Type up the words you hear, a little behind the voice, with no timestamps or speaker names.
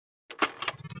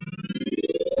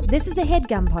This is a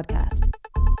HeadGum podcast.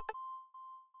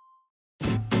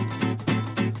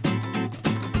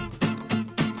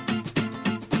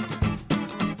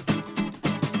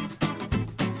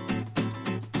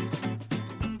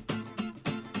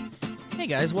 Hey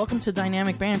guys, welcome to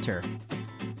Dynamic Banter.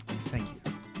 Thank you.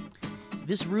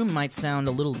 This room might sound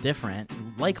a little different,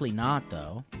 likely not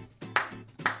though,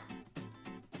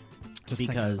 Just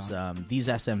because these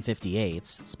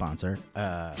SM58s sponsor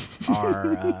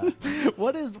are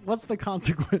what's the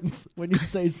consequence when you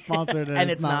say sponsored and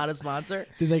it's not a sponsor?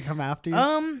 Do they come after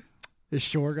you? Is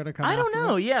Shore gonna come? I don't after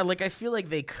know. us? Yeah, like I feel like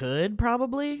they could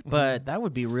probably, but that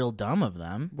would be real dumb of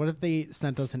them. What if they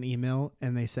sent us an email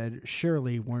and they said,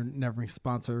 "Surely we're never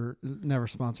sponsoring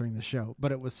the show,"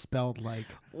 but it was spelled like?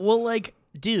 Well, like,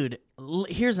 dude,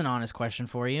 here's an honest question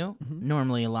for you.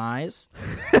 Normally lies.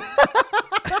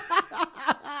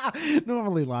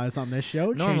 Normally lies on this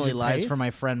show. Normally Change of lies pace. for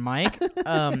my friend Mike.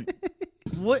 Has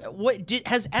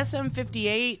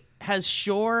SM58, has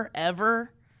Shore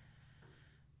ever?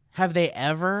 Have they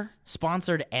ever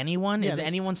sponsored anyone? Yeah, Is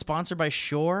anyone sponsored by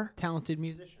Shore? Talented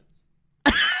musicians.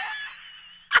 I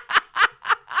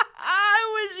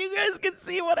wish you guys could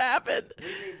see what happened. We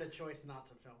made the choice not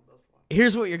to film this one.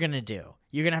 Here's what you're going to do.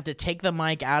 You're going to have to take the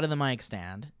mic out of the mic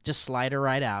stand. Just slide her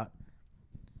right out.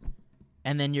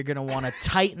 And then you're going to want to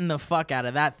tighten the fuck out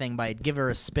of that thing by give her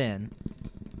a spin.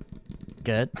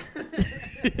 Good.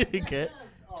 Good.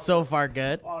 So far,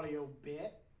 good. Audio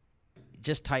bit.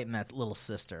 Just tighten that little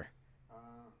sister.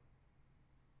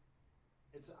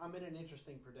 I'm in an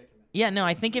interesting predicament. Yeah, no,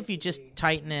 I think if you just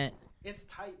tighten it. It's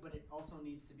tight, but it also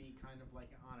needs to be kind of like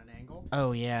on an angle.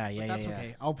 Oh, yeah. That's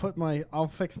okay. I'll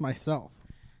fix myself.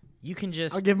 You can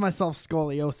just. I'll give myself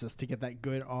scoliosis to get that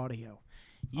good audio.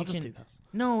 I'll just do this.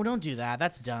 No, don't do that.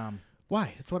 That's dumb.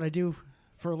 Why? It's what I do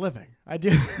for a living. I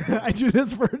do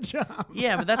this for a job.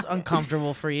 Yeah, but that's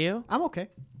uncomfortable for you. I'm okay.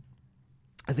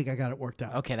 I think I got it worked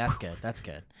out. Okay, that's good. That's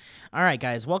good. All right,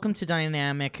 guys. Welcome to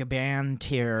Dynamic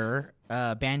Banter.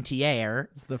 Bantier.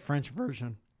 It's the French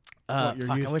version. Fuck,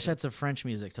 I wish I had some French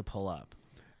music to pull up.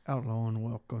 Hello and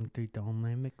welcome to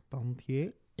Dynamic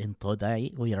Bantier. And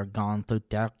today we are going to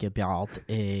talk about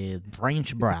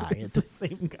French bride. It's the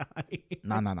same guy.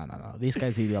 No. This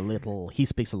guy's he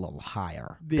speaks a little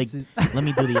higher. Let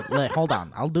me do hold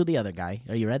on. I'll do the other guy.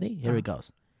 Are you ready? Here he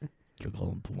goes. You're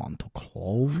going to want to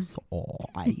close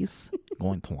eyes.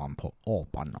 Going to want to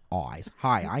open eyes.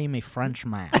 Hi, I am a French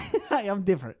man. Hi, I'm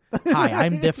different. Hi,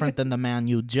 I'm different than the man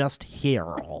you just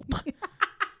heard.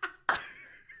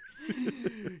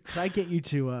 Can I get you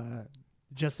to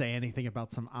just say anything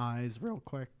about some eyes real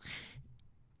quick?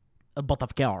 But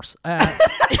of course.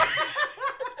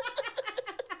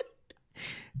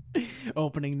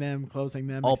 Opening them, closing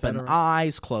them, Open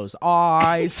eyes, close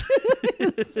eyes.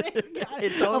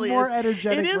 It totally a more is.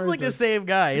 energetic It is version. like the same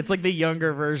guy. It's like the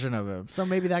younger version of him. So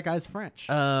maybe that guy's French.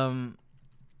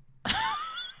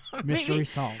 Mystery maybe.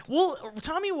 solved. Well,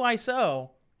 Tommy Wiseau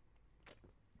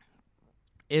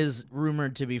is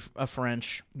rumored to be a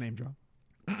French. Name drop.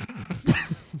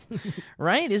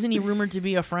 Right? Isn't he rumored to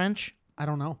be a French? I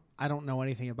don't know. I don't know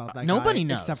anything about that Nobody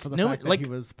guy, knows. except for the fact that he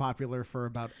was popular for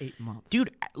about 8 months. Dude,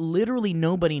 literally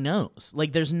nobody knows.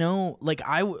 Like, there's no, like,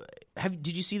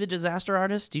 did you see The Disaster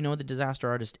Artist? Do you know what The Disaster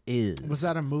Artist is? Was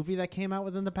that a movie that came out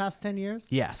within the past 10 years?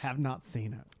 Yes. Have not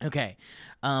seen it. Okay.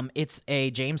 It's a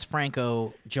James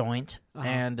Franco joint,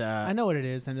 and I know what it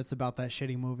is, and it's about that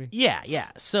shitty movie.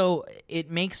 Yeah. So it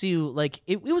makes you like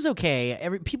it was okay.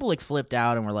 People like flipped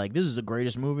out and were like, "This is the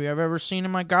greatest movie I've ever seen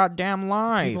in my goddamn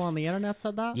life." People on the internet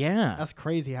said that? Yeah. That's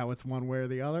crazy how it's one way or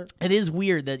the other. It is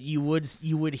weird that you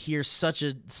would hear such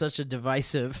a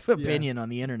divisive opinion on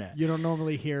the internet. You don't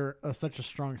normally hear such a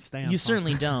strong stance. You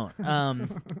certainly don't.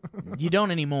 You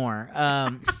don't anymore.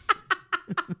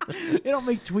 They don't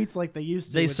make tweets like they used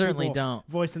to. They with certainly people don't.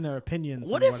 Voicing their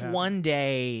opinions. What if one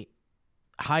day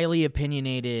highly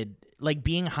opinionated, like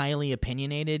being highly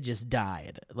opinionated, just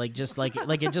died? Like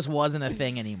it just wasn't a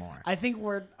thing anymore. I think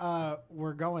we're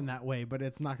going that way, but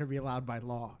it's not going to be allowed by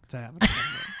law to have an opinion.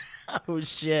 Oh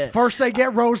shit! First they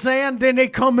get Roseanne, then they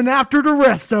coming after the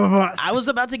rest of us. I was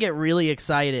about to get really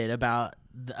excited about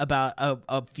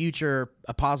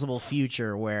a possible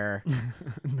future where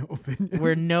no opinion,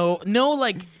 where no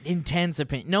like intense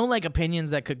opinion, no like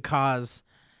opinions that could cause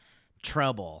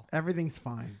trouble. Everything's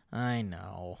fine. I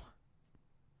know.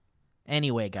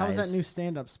 Anyway, guys, how's that new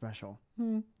stand-up special?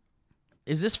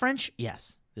 Is this French?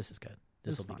 Yes, this is good.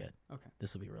 This will be good. Okay,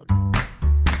 this will be real good.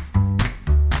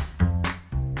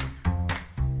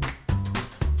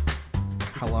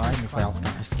 Hello and welcome.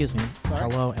 Excuse me. Sorry?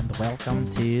 Hello and welcome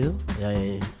to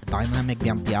Dynamic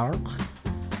Banter.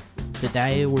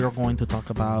 Today we're going to talk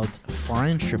about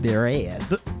French bread.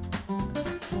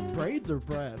 Braids or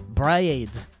bread? Bread.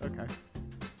 Okay.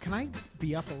 Can I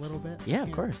be up a little bit? Yeah,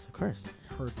 of course. Heard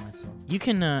myself. You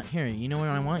can, here, you know what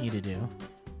I want you to do?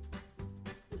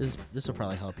 This will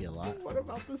probably help you a lot. What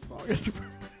about this song? It's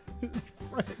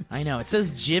French. I know. It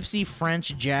says Gypsy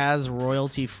French Jazz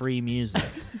royalty-free music.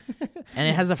 And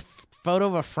it has a photo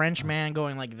of a French man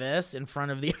going like this in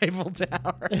front of the Eiffel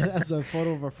Tower. It has a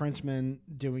photo of a Frenchman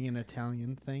doing an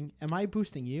Italian thing. Am I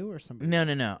boosting you or something?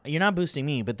 No. You're not boosting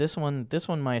me, but this one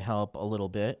might help a little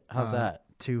bit. How's that?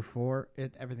 2, 4.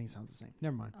 Everything sounds the same.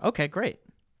 Never mind. Okay, great.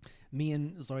 Me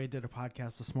and Zoya did a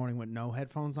podcast this morning with no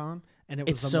headphones on, and it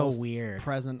was It's the so most weird.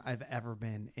 present I've ever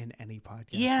been in any podcast.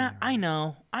 Yeah,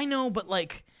 scenario. I know, but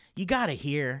like you gotta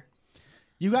hear.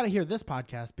 You got to hear this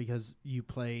podcast because you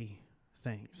play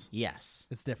things. Yes.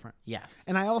 It's different. Yes.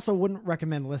 And I also wouldn't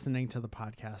recommend listening to the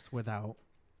podcast without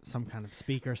some kind of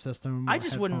speaker system. I or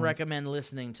just wouldn't headphones. recommend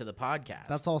listening to the podcast.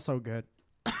 That's also good.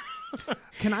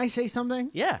 Can I say something?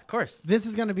 Yeah, of course. This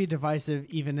is going to be divisive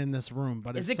even in this room,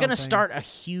 but Is it's it going to something- start a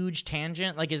huge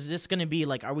tangent? Like, is this going to be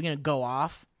like, are we going to go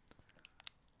off?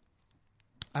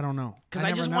 I don't know. Because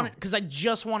I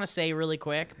just want to say really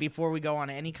quick before we go on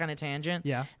any kind of tangent,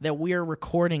 Yeah. that we are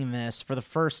recording this for the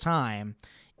first time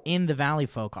in the Valley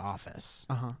Folk office,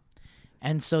 Uh-huh.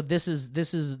 and so this is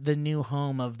the new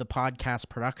home of the podcast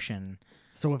production.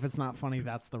 So if it's not funny,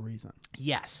 that's the reason.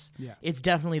 Yes, Yeah. it's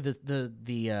definitely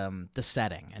the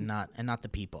setting and not the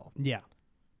people. Yeah.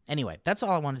 Anyway, that's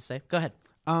all I wanted to say. Go ahead.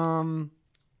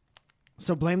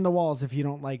 So blame the walls if you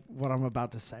don't like what I'm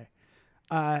about to say.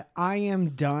 I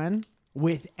am done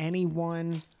with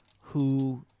anyone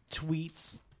who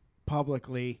tweets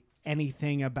publicly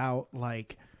anything about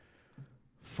like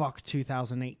fuck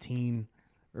 2018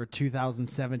 or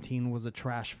 2017 was a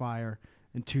trash fire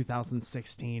and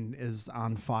 2016 is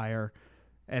on fire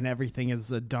and everything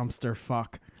is a dumpster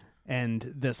fuck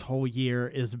and this whole year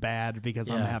is bad because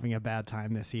I'm Yeah. having a bad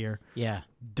time this year. Yeah.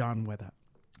 Done with it.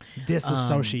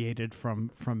 Disassociated from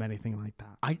anything like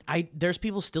that. I there's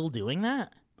people still doing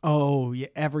that? Oh, yeah,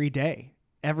 every day.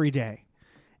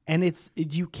 And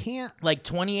you can't. Like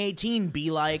 2018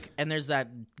 be like, and there's that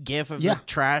gif of Yeah. the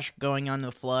trash going on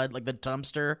the flood, like the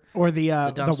dumpster. Or the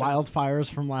dumpster. wildfires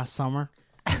from last summer.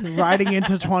 Riding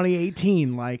into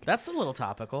 2018. Like, That's a little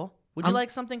topical. Would you like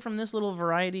something from this little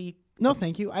variety? no,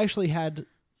 thank you. I actually had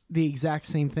the exact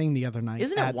same thing the other night.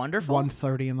 Isn't it at wonderful?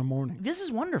 1:30 in the morning. This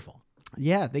is wonderful.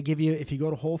 Yeah, they give you, if you go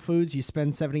to Whole Foods, you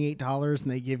spend $78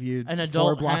 and they give you An 4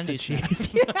 adult blocks handy of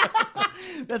cheese.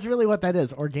 That's really what that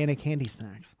is. Organic candy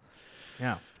snacks.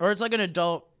 Yeah. Or it's like an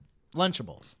adult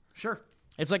Lunchables. Sure.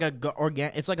 It's like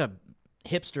it's like a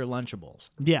hipster Lunchables.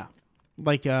 Yeah.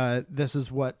 Like this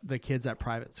is what the kids at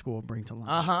private school bring to lunch.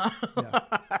 Uh-huh. Yeah,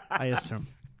 I assume.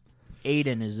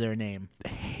 Aiden is their name.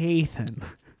 Hathan.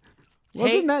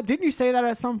 Didn't you say that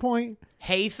at some point?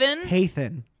 Hathan?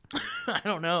 Hathan. I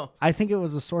don't know. I think it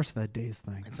was a SourceFed Days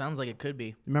thing. It sounds like it could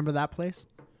be. Remember that place?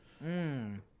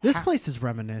 This place is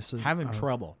reminiscent. Having of-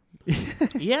 trouble.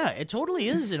 Yeah, it totally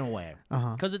is in a way.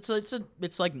 Because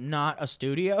it's like not a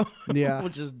studio. Yeah.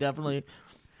 Which is definitely.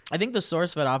 I think the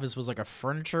SourceFed office was like a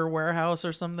furniture warehouse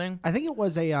or something. I think it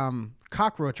was a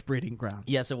cockroach breeding ground.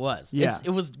 Yes, it was. Yeah. It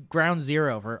was ground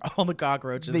zero for all the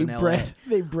cockroaches in LA.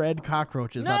 They bred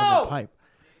cockroaches out of a pipe.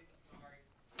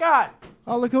 God.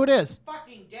 Oh, look who it is.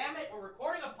 Fucking damn it, we're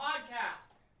recording a podcast.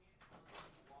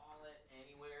 Wallet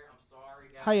anywhere. I'm sorry,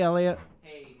 guys. Hi, Elliot.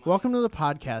 Hey, Welcome to the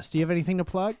podcast. Do you have anything to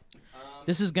plug?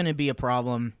 this is going to be a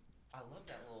problem. I love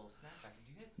that little snack pack.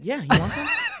 Did you guys Yeah, you want some?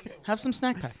 Have some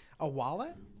snack pack. A wallet?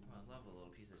 I love a little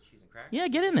piece of cheese and crackers. Yeah,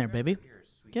 get in there, baby. Here,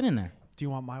 sweet. Get in there. Do you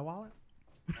want my wallet?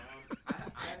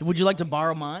 Would you like to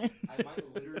borrow mine? I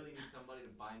might literally need somebody to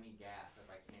buy me gas if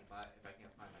I can't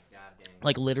find my goddamn.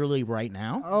 Like literally right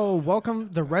now? Oh, welcome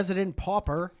the resident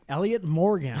pauper, Elliot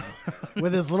Morgan,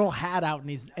 with his little hat out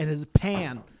and his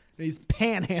pan. He's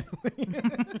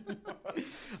panhandling.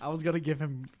 I was gonna give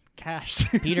him cash.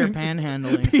 Peter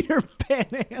panhandling. Peter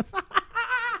Panhandling.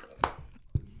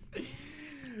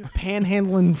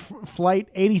 Panhandling flight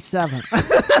 87.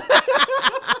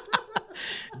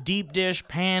 Deep dish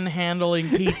panhandling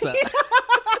pizza.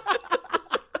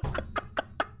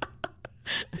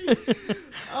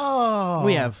 Oh,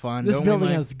 We have fun. This don't building we,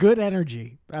 Mike? has good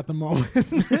energy at the moment.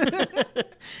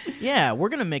 Yeah, we're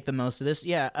gonna make the most of this.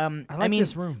 Yeah. I like mean,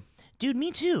 this room. dude,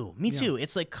 me too. Me too.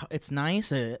 It's like it's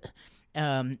nice.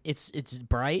 It's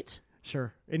bright.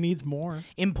 Sure. It needs more.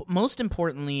 Most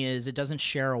importantly is it doesn't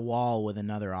share a wall with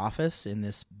another office in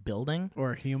this building.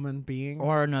 Or a human being.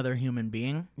 Or another human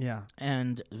being. Yeah.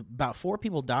 And about 4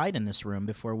 people died in this room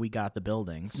before we got the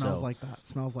building. Smells like that.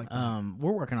 Smells like that.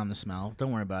 We're working on the smell.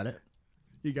 Don't worry about it.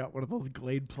 You got one of those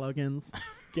Glade plugins.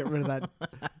 Get rid of that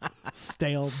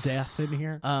stale death in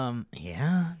here.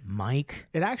 Yeah, Mike.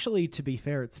 It actually, to be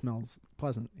fair, it smells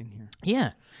pleasant in here.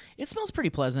 Yeah, it smells pretty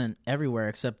pleasant everywhere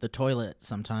except the toilet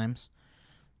sometimes.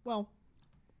 Well,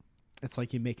 it's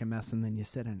like you make a mess and then you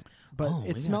sit in it. But Oh, we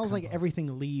it got smells like combo.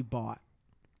 everything Lee bought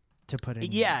to put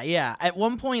in. Yeah, yeah. At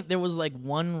one point, there was like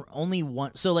only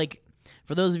one. So, like,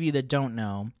 for those of you that don't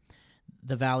know,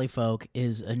 The Valley Folk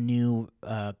is a new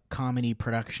comedy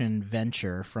production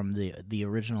venture from the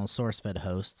original SourceFed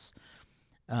hosts.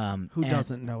 Who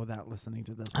doesn't know that listening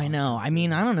to this? I know. I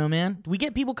mean, I don't know, man. We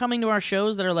get people coming to our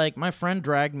shows that are like, my friend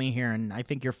dragged me here, and I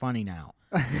think you're funny now.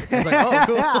 It's like,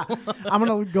 oh, cool. I'm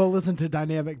going to go listen to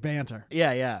Dynamic Banter.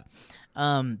 Yeah, yeah.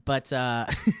 But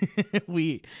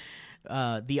we,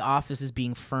 the office is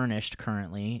being furnished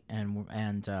currently,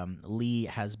 and Lee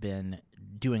has been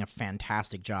doing a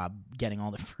fantastic job getting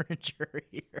all the furniture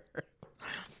here.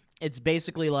 It's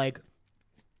basically like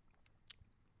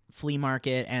flea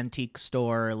market, antique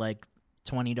store, like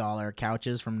 $20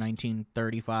 couches from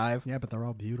 1935. Yeah, but they're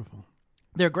all beautiful.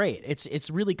 They're great. It's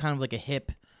really kind of like a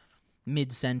hip,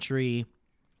 mid-century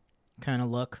kind of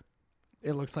look.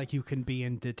 It looks like you can be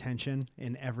in detention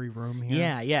in every room here.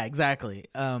 Yeah, yeah, exactly.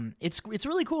 It's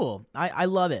really cool. I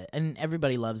love it, and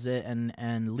everybody loves it,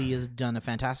 and Lee has done a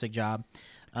fantastic job.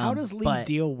 How does Lee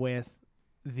deal with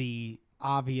the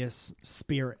obvious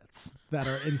spirits that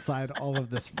are inside all of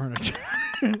this furniture?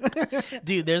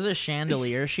 Dude, there's a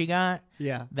chandelier she got.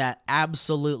 Yeah. That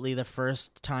absolutely the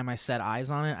first time I set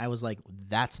eyes on it, I was like,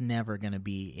 that's never going to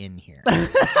be in here.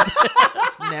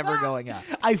 It's never going up.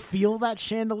 I feel that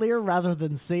chandelier rather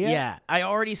than see it. Yeah, I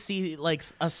already see like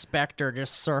a specter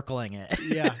just circling it.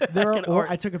 Yeah. There are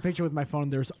I took a picture with my phone.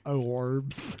 There's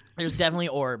orbs. There's definitely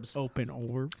orbs. Open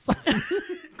orbs.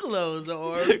 Close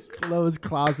orbs. Closed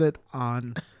closet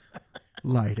on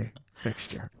lighting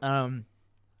fixture.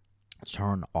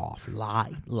 Turn off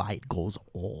light. Light goes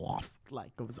off.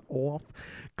 Light goes off.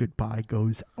 Goodbye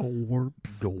goes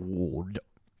orbs. Gold.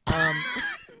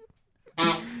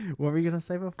 What were you gonna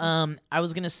say before? I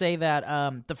was gonna say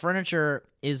that the furniture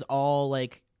is all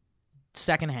like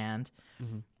secondhand,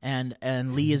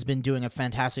 and Lee has been doing a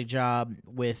fantastic job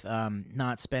with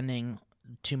not spending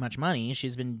too much money.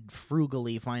 She's been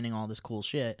frugally finding all this cool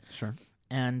shit. Sure.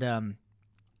 And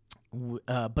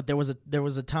but there was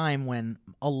a time when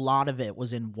a lot of it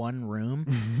was in one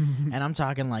room, and I'm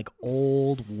talking like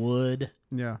old wood.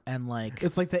 Yeah. And like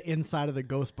It's like the inside of the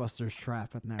Ghostbusters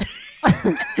trap in there.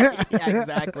 yeah,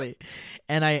 exactly.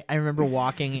 And I remember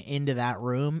walking into that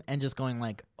room and just going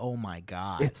like, oh my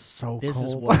God. It's so this cold.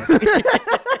 is what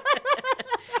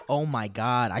oh my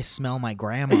God, I smell my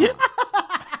grandma.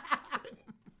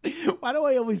 Why do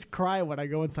I always cry when I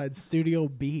go inside Studio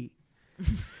B?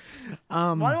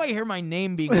 Why do I hear my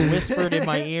name being whispered in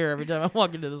my ear every time I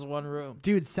walk into this one room?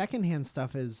 Dude, secondhand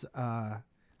stuff is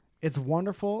it's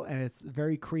wonderful and it's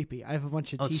very creepy. I have a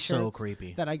bunch of Oh, it's t-shirts so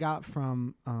creepy. that I got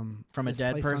from a this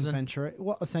dead place on person? Ventura.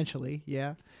 Well, essentially,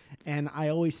 yeah. And I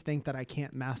always think that I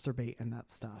can't masturbate in that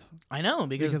stuff I know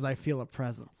because I feel a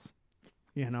presence.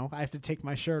 You know, I have to take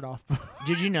my shirt off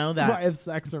did you know before I that? have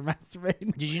sex or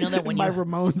masturbate. Did you know that when my you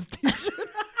Ramones t-shirt?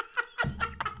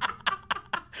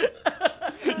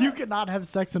 You cannot have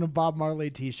sex in a Bob Marley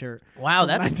t-shirt. Wow, from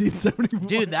that's 1971.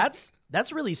 dude,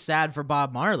 that's really sad for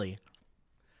Bob Marley.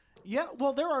 Yeah,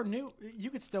 well, there are new.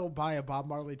 You could still buy a Bob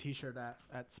Marley T-shirt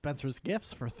at Spencer's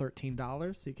Gifts for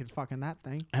 $13. You can fucking that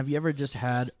thing. Have you ever just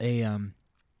had a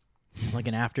like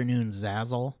an afternoon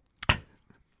zazzle?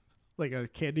 Like a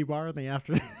candy bar in the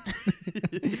afternoon.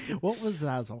 What was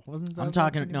Zazzle? Wasn't Zazzle?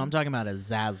 I'm talking about a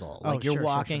zazzle. Like you're sure,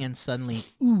 walking and suddenly,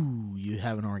 ooh, you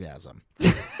have an orgasm.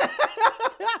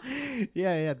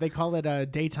 Yeah. They call it a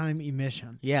daytime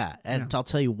emission. Yeah, and I'll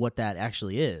tell you what that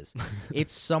actually is.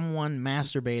 It's someone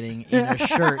masturbating in a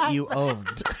shirt you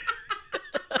owned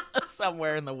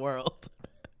somewhere in the world.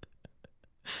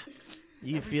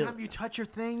 Every time you touch your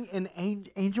thing, an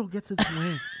angel gets its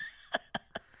wings.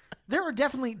 There are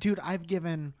definitely, dude, I've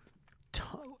given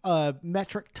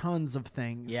metric tons of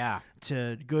things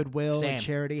to Goodwill, Same.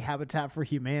 charity, Habitat for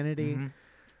Humanity.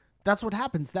 That's what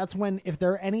happens. That's when, if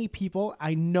there are any people,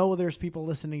 I know there's people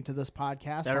listening to this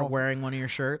podcast that are wearing one of your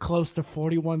shirts. Close to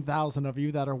 41,000 of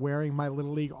you that are wearing my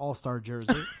Little League All-Star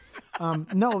jersey.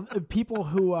 No, people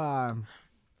who, I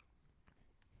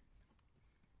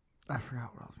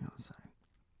forgot what I was going to say.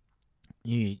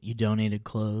 You donated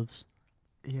clothes.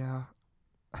 Yeah.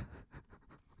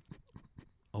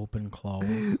 Open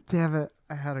claws. Damn it.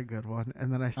 I had a good one.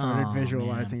 And then I started Oh,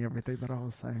 visualizing everything that I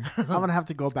was saying. I'm going to have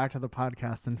to go back to the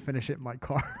podcast and finish it in my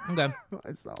car Okay.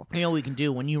 myself. You know what we can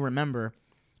do? When you remember,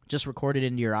 just record it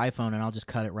into your iPhone and I'll just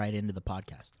cut it right into the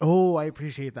podcast. Oh, I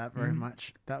appreciate that very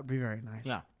much. That would be very nice.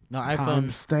 Yeah. The iPhone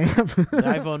Timestamp. the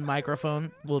iPhone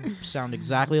microphone will sound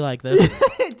exactly like this.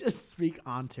 Just speak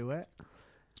onto it.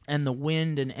 And the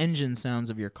wind and engine sounds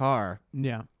of your car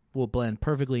Yeah. will blend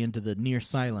perfectly into the near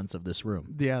silence of this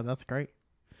room. Yeah, that's great.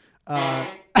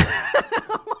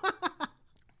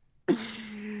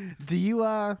 Do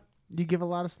you give a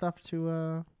lot of stuff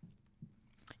to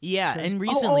Yeah, and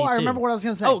recently I too. remember what I was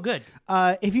going to say. Oh, good.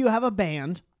 If you have a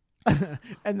band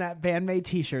and that band made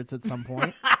t-shirts at some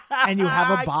point and you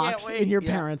have a box wait. in your Yeah.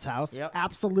 parents' house, Yep.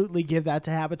 absolutely give that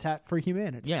to Habitat for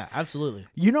Humanity. Yeah, absolutely.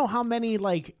 You know how many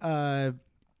what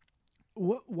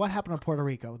happened to Puerto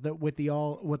Rico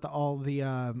with all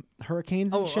the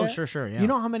hurricanes and shit? Oh, sure, yeah. You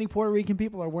know how many Puerto Rican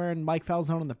people are wearing Mike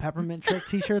Falzone and the Peppermint Trick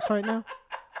t-shirts right now?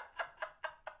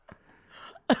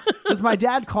 Because my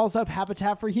dad calls up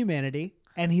Habitat for Humanity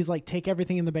and he's like, take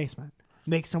everything in the basement,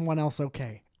 make someone else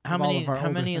okay. How of all many of our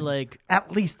older things. like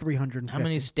At least 350. how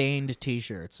many stained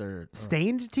t-shirts or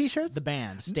stained t-shirts? the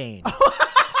band Stained?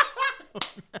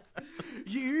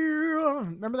 Yeah.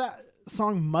 Remember that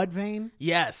song Mudvayne?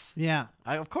 Yes. Yeah.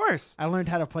 Of course. I learned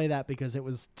how to play that because it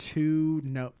was 2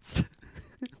 notes,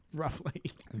 roughly.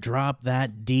 Drop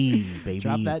that D, baby.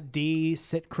 Drop that D,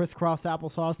 sit crisscross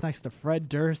applesauce next to Fred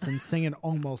Durst and sing an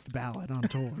almost ballad on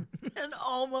tour. An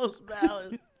almost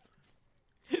ballad.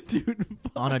 Dude,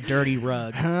 On a dirty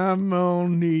rug. I'm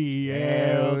on the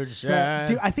Outside. outside.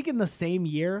 Dude, I think in the same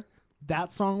year,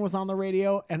 that song was on the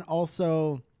radio and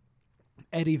also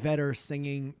Eddie Vedder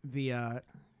singing the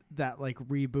that like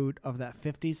reboot of that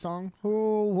 50s song.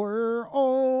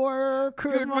 Oh,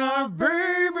 could my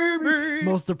baby be?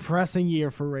 Most depressing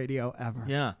year for radio ever.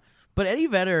 Yeah. But Eddie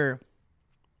Vedder,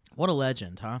 what a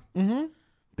legend, huh? Mm-hmm.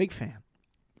 Big fan.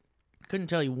 Couldn't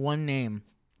tell you one name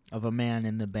of a man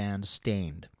in the band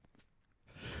Stained.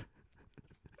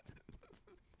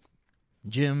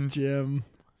 Jim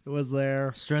was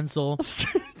there. Strinsel.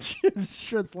 Jim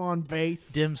Strinsel on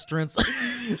bass. Jim Strinsel.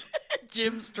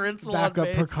 Jim Strinsel Backup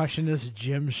on bass. percussionist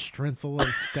Jim Strinsel of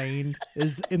Stained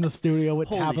is in the studio with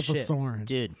Holy Tabitha shit. Soren.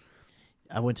 Dude,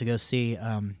 I went to go see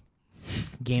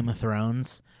Game of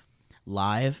Thrones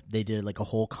live. They did like a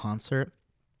whole concert.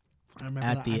 I remember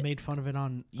At that. the- I made fun of it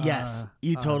on Yes,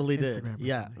 you totally did. Instagram or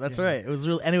Yeah, something. that's right. It was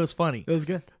real, and it was funny. It was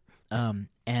good.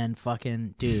 And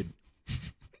fucking dude,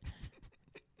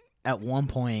 at one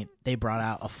point they brought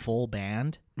out a full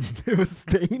band. It was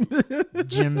Stained.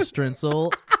 Jim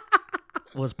Strinsel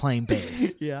was playing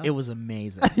bass. Yeah. It was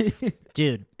amazing.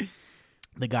 Dude,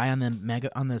 the guy on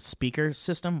the speaker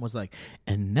system was like,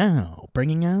 and now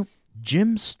bringing out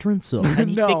Jim Strinsel.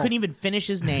 And they No. couldn't even finish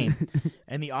his name.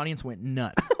 And the audience went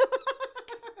nuts.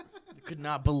 You could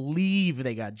not believe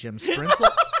they got Jim Strinsel.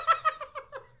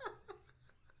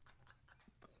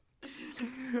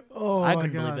 Oh, I my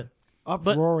couldn't God. believe it.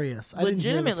 Uproarious. I didn't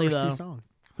hear the legitimately, first 2 though, songs.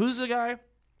 Who's the guy?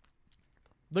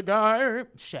 The guy.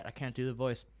 Shit, I can't do the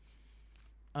voice.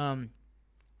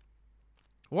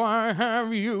 Why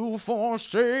have you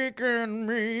forsaken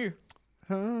me?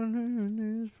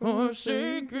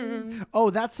 Forsaken. Oh,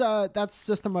 that's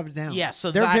System of a Down. Yeah,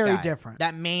 so they're that very guy, different.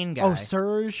 That main guy. Oh,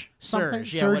 Serge something?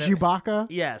 Serge, yeah, Serge whatever. Ibaka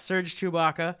Yeah, Serge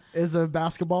Chewbacca. is a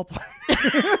basketball player.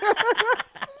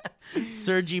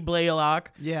 Sergey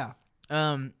Blaylock. Yeah.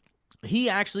 He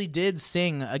actually did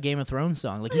sing a Game of Thrones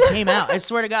song. Like, he came out. I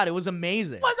swear to God, it was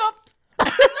amazing. Wake up.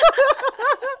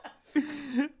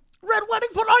 Red Wedding,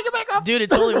 put on your makeup. Dude, it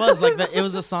totally was. Like, it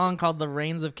was a song called The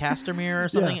Reigns of Castamere or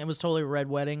something. Yeah. It was totally Red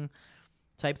Wedding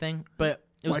type thing. But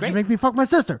it was Why'd great. you make me fuck my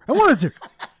sister? I wanted to.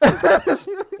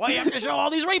 Why you have to show all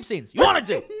these rape scenes? You wanted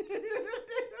to.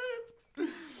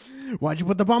 Why'd you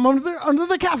put the bomb under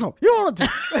the castle? You wanted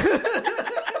to.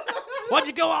 Why'd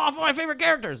you go off my favorite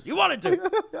characters? You wanted to.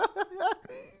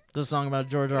 The song about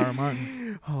George R.R.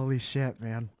 Martin. Holy shit,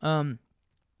 man.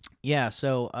 Yeah,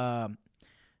 so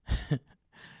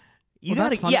you Well, gotta.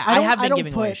 that's funny. Yeah, I have been don't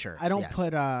giving put, away shirts. I don't yes.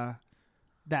 put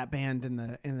that band in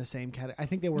the same category. I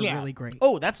think they were really great.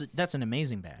 Oh, that's an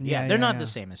amazing band. Yeah, Yeah, they're yeah, not yeah. the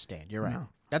same as Stained. You're right. No.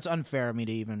 That's unfair of me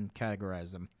to even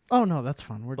categorize them. Oh no, that's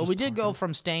fun. We're But just we did go talking.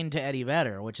 from Stained to Eddie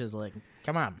Vedder, which is like,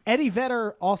 come on. Eddie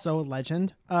Vedder, also a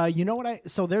legend. You know what?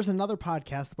 So there's another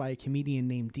podcast by a comedian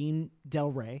named Dean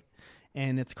Del Rey,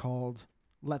 and it's called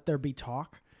Let There Be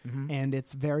Talk. Mm-hmm. And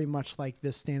it's very much like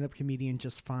this stand-up comedian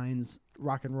just finds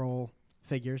rock and roll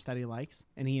figures that he likes,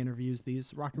 and he interviews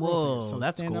these rock and Whoa, roll figures. So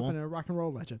that's stand cool. up and a rock and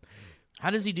roll legend. How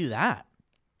does he do that?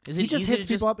 Is it He just easy hits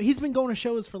to people up. He's been going to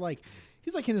shows for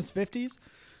he's like in his 50s.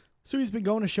 So he's been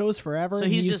going to shows forever. So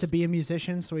and he's he used just- to be a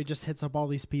musician, so he just hits up all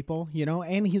these people,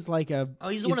 and he's like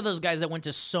he's one of those guys that went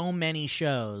to so many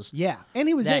shows. Yeah, and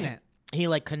he was that in it. He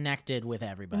like connected with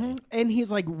everybody. Mhm. And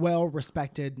he's like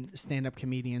well-respected stand-up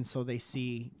comedian, so they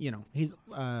see, he's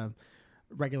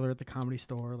regular at the Comedy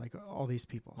Store, like all these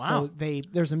people. Wow. So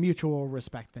there's a mutual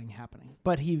respect thing happening.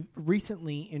 But he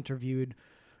recently interviewed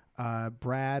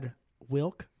Brad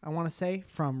Wilk, I want to say,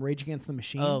 from Rage Against the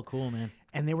Machine. Oh, cool, man.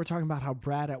 And they were talking about how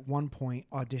Brad at one point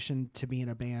auditioned to be in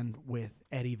a band with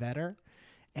Eddie Vedder.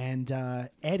 And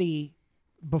Eddie,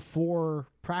 before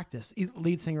practice,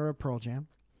 lead singer of Pearl Jam,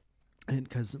 and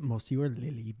because most of you are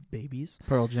Lily babies.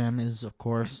 Pearl Jam is, of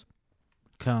course,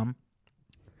 cum.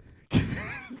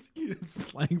 It's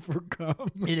slang for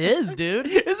cum. It is, dude.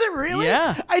 Is it really?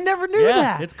 Yeah. I never knew Yeah,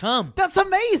 that. it's cum. That's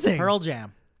amazing. Pearl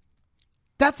Jam.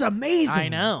 That's amazing. I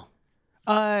know.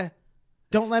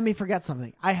 Don't let me forget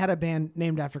something. I had a band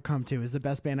named after cum too. Is the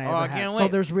best band I ever I had. can't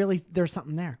So wait. there's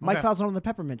something there. Mike Falzone and the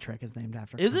Peppermint Trick is named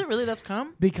after. Is cum. it really? That's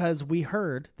cum? Because we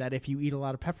heard that if you eat a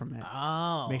lot of peppermint,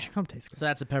 Oh. it makes your cum taste good. So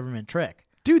that's a peppermint trick.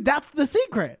 Dude, that's the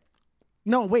secret.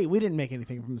 No, wait, we didn't make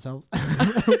anything from ourselves,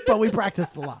 but we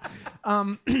practiced a lot.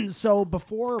 So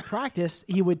before practice,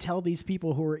 he would tell these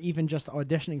people who were even just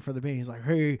auditioning for the band, he's like,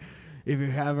 hey, if you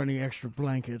have any extra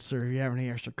blankets or you have any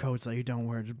extra coats that you don't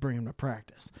wear, just bring them to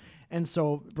practice. And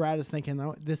so Brad is thinking,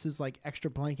 oh, this is like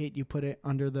extra blanket. You put it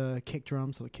under the kick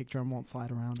drum so the kick drum won't slide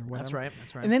around or whatever. That's right.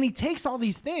 That's right. And then he takes all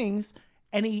these things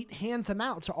and he hands them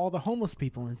out to all the homeless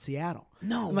people in Seattle.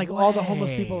 No and all the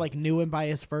homeless way. people knew him by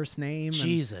his first name. and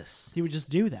Jesus. he would just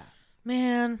do that.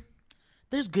 Man,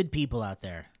 there's good people out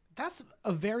there. That's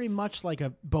a very much like a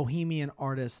bohemian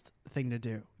artist thing to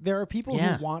do. There are people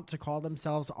Yeah. who want to call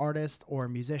themselves artists or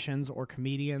musicians or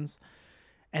comedians.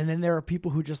 And then there are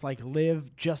people who just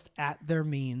live just at their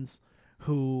means,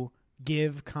 who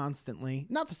give constantly.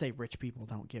 Not to say rich people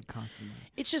don't give constantly.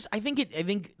 It's just I think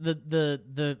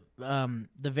the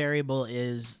variable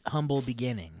is humble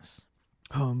beginnings.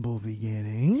 Humble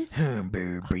beginnings.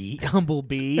 Humble bee. Humble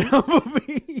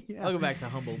be- yeah. I'll go back to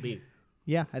humble bee.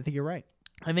 Yeah, I think you're right.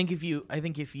 I think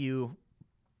if you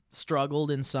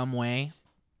struggled in some way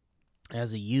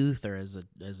as a youth or as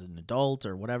an adult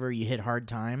or whatever, you hit hard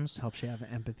times. Helps you have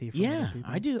empathy for Yeah, other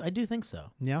people. I do think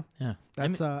so. Yeah. Yeah.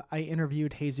 That's I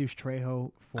interviewed Jesus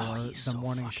Trejo for he's the so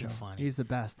morning fucking show. funny. He's the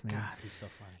best, man. God, he's so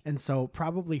funny. And so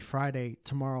probably Friday,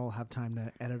 tomorrow, I'll have time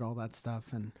to edit all that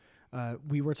stuff. And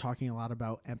we were talking a lot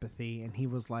about empathy. And he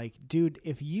was like, dude,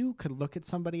 if you could look at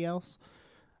somebody else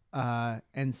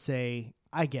and say,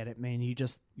 I get it, man, you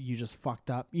just fucked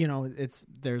up.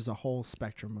 There's a whole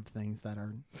spectrum of things that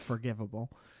are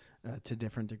forgivable to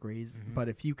different degrees. Mm-hmm. But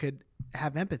if you could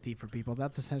have empathy for people,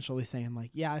 that's essentially saying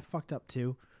yeah, I fucked up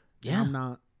too. Yeah. I'm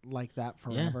not like that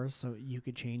forever. So you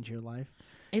could change your life.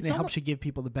 It's And it helps you give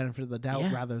people the benefit of the doubt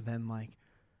Yeah. rather than I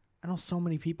know so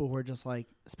many people who are just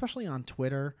especially on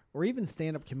Twitter or even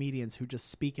stand-up comedians who just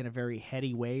speak in a very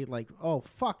heady way, oh,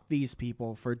 fuck these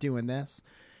people for doing this.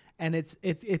 And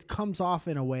it comes off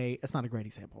in a way, it's not a great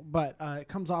example, but it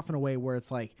comes off in a way where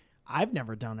it's I've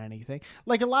never done anything.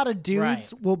 A lot of dudes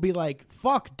Right. will be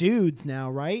fuck dudes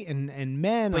now, right? And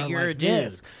men But are you're a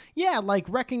this. dude. Yeah,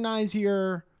 recognize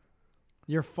your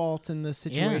fault in the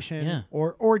situation yeah.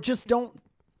 or just don't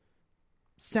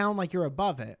sound like you're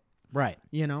above it, Right.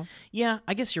 Yeah,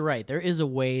 I guess you're right. There is a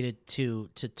way to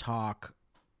talk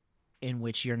in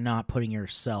which you're not putting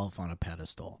yourself on a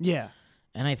pedestal. Yeah.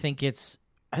 And I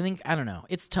don't know.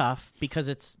 It's tough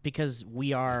because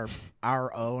we are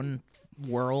our own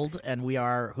world and we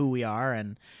are who we are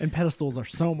and pedestals are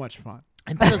so much fun.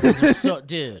 pedestals are so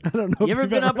dude. I don't know. You ever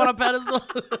been up on a pedestal?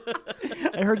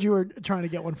 I heard you were trying to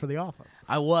get one for the office.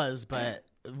 I was, but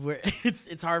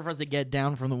it's hard for us to get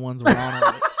down from the ones we're on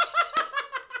already.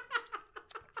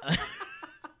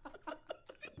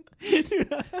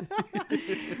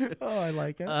 Oh, I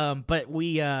like it. But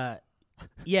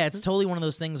it's totally one of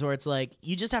those things where it's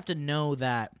you just have to know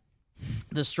that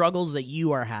the struggles that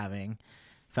you are having,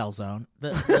 Falzone,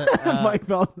 Mike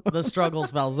Bell. the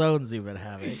struggles Falzone's you've been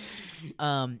having,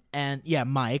 and yeah,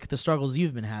 Mike, the struggles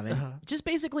you've been having, just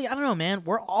basically, I don't know, man,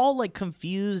 we're all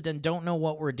confused and don't know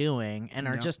what we're doing and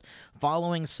are just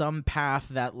following some path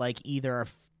that either our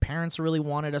parents really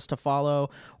wanted us to follow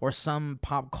or some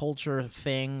pop culture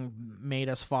thing made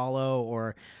us follow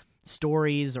or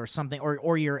stories or something,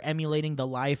 or you're emulating the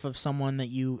life of someone that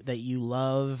you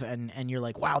love, and you're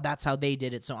like, wow, that's how they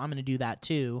did it, so I'm gonna do that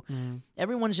too.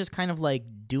 Everyone's just kind of like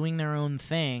doing their own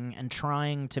thing and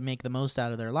trying to make the most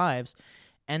out of their lives.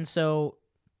 And so,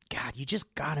 God, you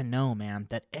just gotta know, man,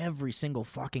 that every single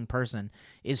fucking person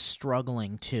is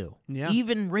struggling too. Yeah.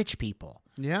 Even rich people.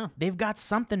 Yeah. They've got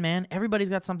something, man. Everybody's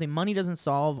got something. Money doesn't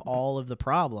solve all of the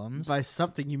problems. By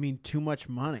something, you mean too much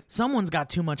money. Someone's got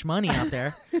too much money out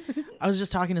there. I was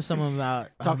just talking to someone about...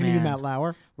 Talking to you, Matt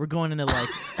Lauer. We're going into like...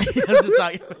 I was just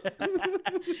talking...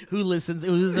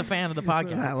 who's a fan of the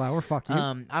podcast. Matt Lauer, fuck you.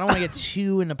 I don't want to get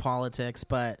too into politics,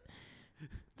 but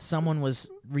someone was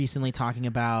recently talking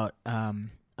about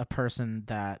a person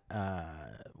that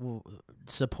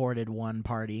supported one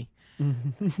party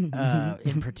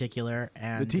in particular.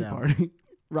 And, the Tea Party.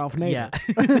 Ralph Nader. Yeah.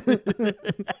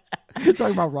 You're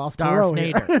talking about Ross Darth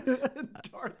Perot Nader.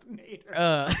 Darth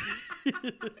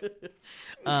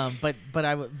Nader.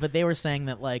 But they were saying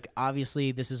that, like,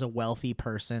 obviously this is a wealthy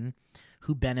person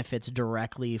who benefits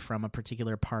directly from a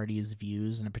particular party's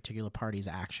views and a particular party's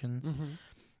actions.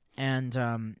 And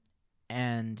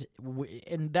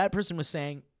that person was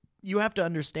saying, you have to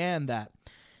understand that,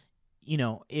 you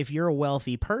know, if you're a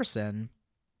wealthy person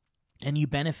and you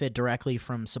benefit directly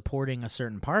from supporting a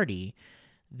certain party,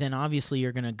 then obviously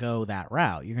you're going to go that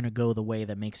route. You're going to go the way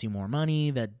that makes you more money,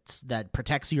 that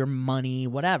protects your money,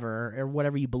 whatever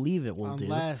you believe it will do.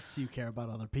 Unless you care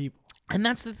about other people. And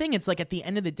that's the thing. It's like, at the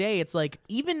end of the day, it's like,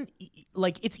 even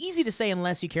like, it's easy to say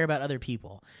unless you care about other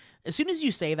people. As soon as you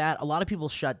say that, a lot of people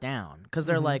shut down because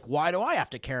they're like, why do I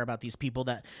have to care about these people,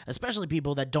 that, especially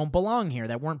people that don't belong here,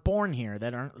 that weren't born here,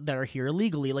 that are here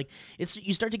illegally? Like,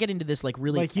 you start to get into this like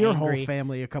really like your angry... whole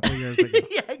family a couple of years ago.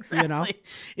 Yeah, exactly. You know?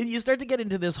 You start to get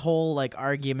into this whole like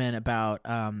argument about,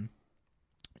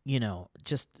 you know,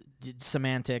 just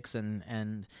semantics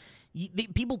and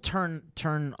people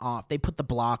turn off. They put the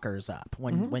blockers up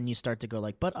when you start to go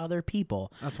like, but other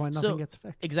people. That's why nothing gets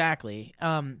fixed. Exactly.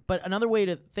 But another way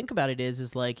to think about it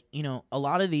is like, you know, a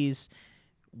lot of these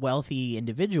wealthy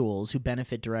individuals who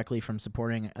benefit directly from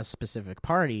supporting a specific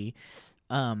party,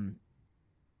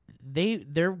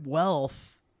 their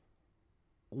wealth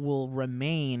will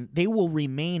remain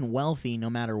wealthy no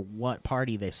matter what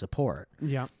party they support.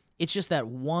 Yeah. It's just that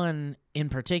one in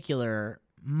particular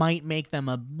might make them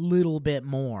a little bit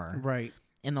more Right.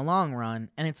 in the long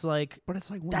run, and it's like, But it's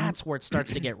like that's where it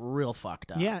starts to get real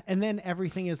fucked up. Yeah, and then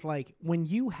everything is like, when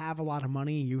you have a lot of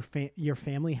money, your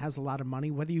family has a lot of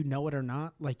money, whether you know it or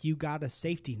not, like, you got a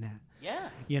safety net. Yeah.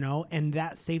 You know, and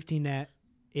that safety net,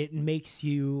 it makes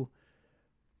you,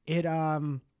 I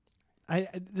don't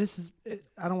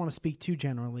want to speak too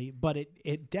generally, but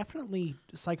it definitely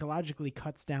psychologically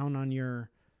cuts down on your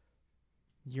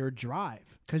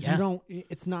drive, because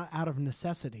it's not out of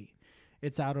necessity.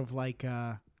 It's out of like,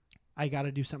 I got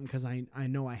to do something because I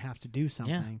know I have to do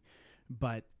something. Yeah.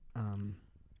 But,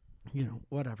 you know,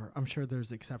 whatever. I'm sure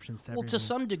there's exceptions to everything. Well, to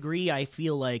some degree, I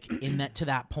feel like to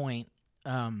that point,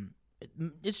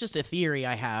 it's just a theory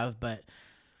I have, but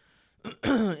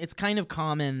it's kind of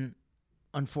common,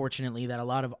 unfortunately, that a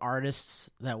lot of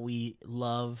artists that we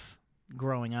loved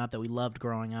growing up,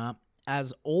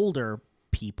 as older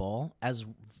people, as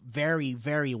very,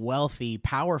 very wealthy,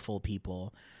 powerful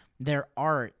people, their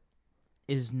art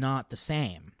is not the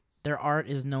same. Their art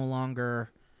is no longer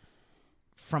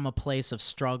from a place of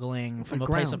struggling, from a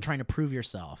place of trying to prove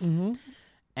yourself. Mm-hmm.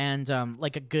 And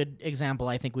like a good example,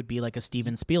 I think, would be like a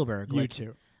Steven Spielberg.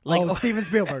 U2. Like, Steven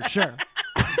Spielberg, sure.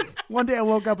 One day I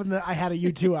woke up and I had a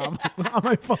U2 album on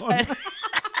my phone. And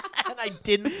I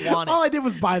didn't want it. All I did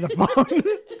was buy the phone.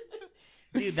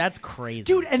 Dude, that's crazy.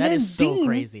 Dude, and that then is so Dean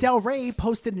crazy. Del Rey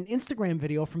posted an Instagram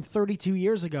video from 32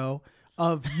 years ago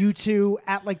of U2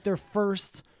 at like their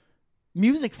first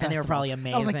music festival. And they were probably I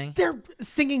was amazing. like, they're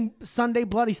singing Sunday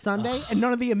Bloody Sunday, and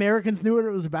none of the Americans knew what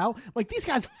it was about. Like, these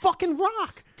guys fucking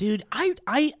rock. Dude, I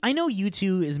know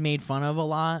U2 is made fun of a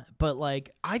lot, but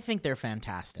like, I think they're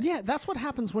fantastic. Yeah, that's what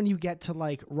happens when you get to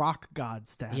like rock god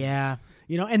status. Yeah.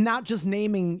 You know, and not just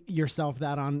naming yourself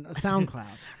that on SoundCloud.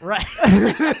 Right.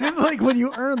 Like when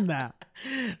you earn that.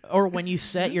 Or when you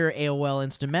set your AOL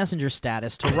Instant Messenger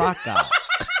status to rock god.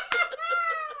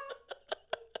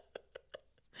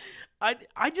 I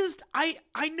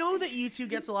know that U2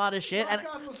 gets a lot of shit. Rock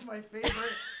God was my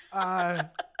favorite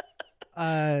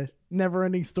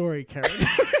never-ending story character.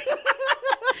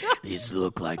 These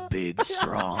look like big,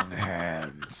 strong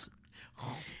hands.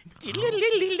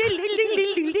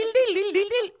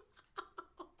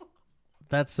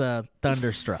 That's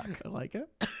Thunderstruck. I like it.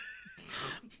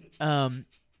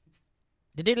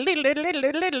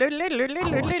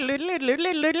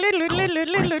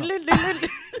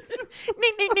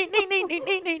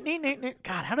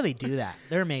 God, how do they do that?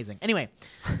 They're amazing. Anyway,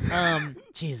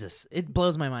 Jesus, it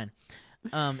blows my mind.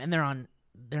 And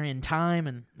they're in time,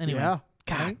 and anyway, Yeah.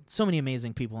 God, Right? so many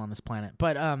amazing people on this planet.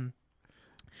 But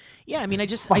yeah, I mean,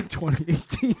 Fuck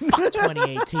 2018.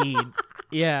 2018.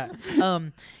 Yeah.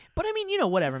 But I mean,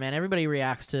 whatever, man. Everybody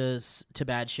reacts to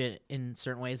bad shit in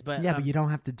certain ways, but Yeah, but you don't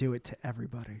have to do it to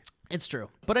everybody. it's true.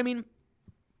 But I mean,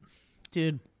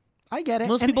 dude, I get it.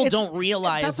 most And people it's- don't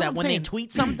realize that's what that I'm when saying. they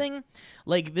tweet something,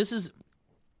 like this is.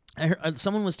 I heard,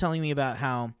 someone was telling me about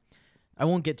how I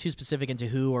won't get too specific into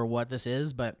who or what this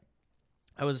is, but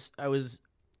I was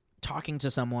talking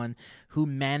to someone who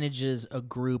manages a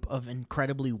group of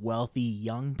incredibly wealthy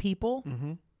young people,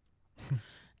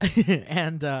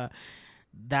 and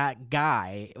that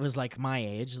guy was like my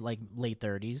age, like late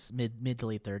 30s, mid to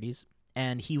late 30s,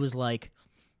 and he was like,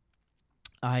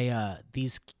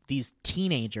 these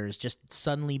teenagers just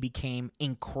suddenly became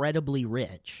incredibly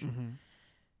rich,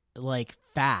 like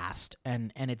fast,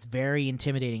 and it's very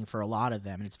intimidating for a lot of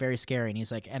them, and it's very scary. And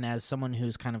he's like, and as someone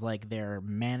who's kind of like their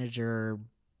manager,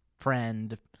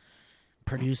 friend,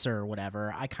 producer, or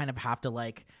whatever, I kind of have to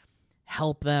like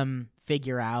help them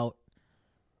figure out,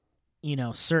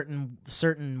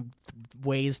 certain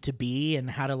ways to be and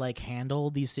how to like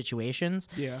handle these situations.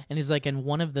 Yeah. And he's like, and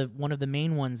one of the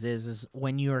main ones is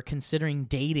when you are considering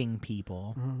dating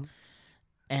people,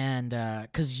 and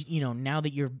because now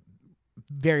that you're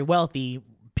very wealthy,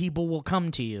 people will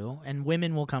come to you, and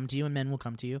women will come to you, and men will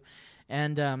come to you,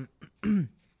 and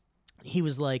he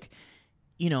was like,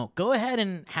 go ahead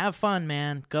and have fun,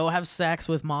 man. Go have sex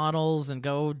with models and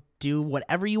go do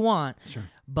whatever you want. Sure.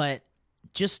 But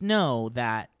just know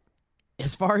that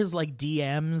as far as like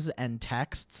DMs and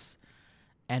texts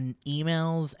and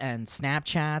emails and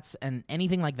Snapchats and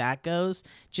anything like that goes,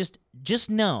 just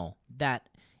know that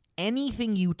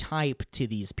anything you type to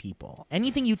these people,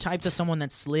 anything you type to someone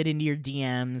that slid into your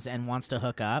DMs and wants to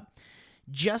hook up,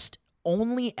 just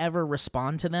only ever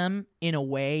respond to them in a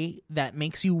way that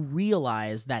makes you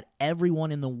realize that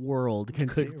everyone in the world Can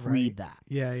see could it, right. read that.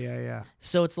 Yeah.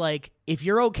 So it's like, if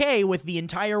you're okay with the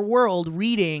entire world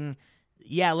reading,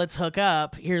 yeah, let's hook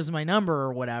up, here's my number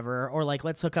or whatever, or like,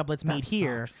 let's hook up, let's meet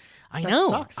here. Sucks. I That know.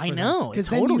 sucks I for know. them. It 'Cause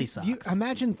then totally you sucks.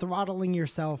 imagine throttling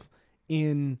yourself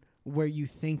in where you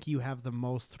think you have the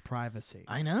most privacy.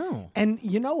 I know. And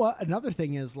you know what? Another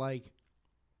thing is like,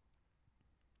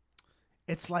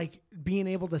 it's like being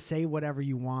able to say whatever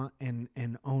you want and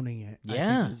owning it. I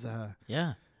Yeah. think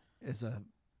Yeah. is a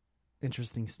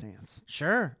interesting stance.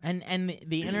 Sure. And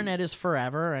the internet is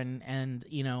forever, and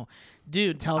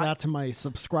dude, Tell that to my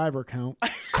subscriber count.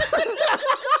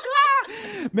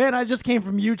 Man, I just came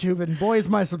from YouTube, and boy, is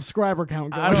my subscriber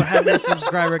count going. I don't have your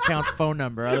subscriber count's phone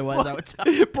number, otherwise I would tell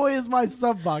you. Boy, is my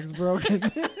sub box broken.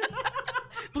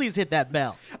 Please hit that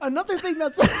bell. Another thing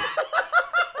that's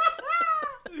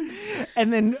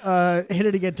and then hit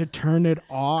it again to turn it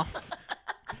off.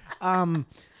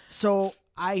 So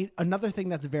another thing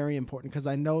that's very important, because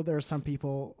I know there are some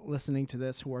people listening to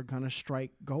this who are going to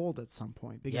strike gold at some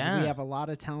point, because Yeah. we have a lot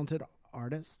of talented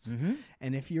artists.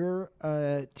 And if you're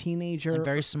a teenager, And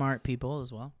very smart people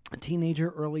as well.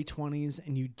 early 20s,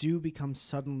 and you do become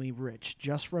suddenly rich,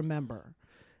 just remember,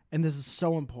 and this is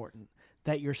so important,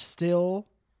 that you're still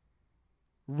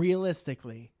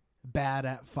realistically bad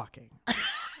at fucking.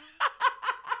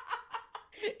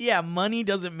 Yeah, money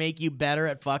doesn't make you better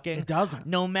at fucking. It doesn't.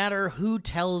 No matter who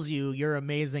tells you you're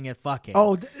amazing at fucking.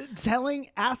 Oh,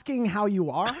 asking how you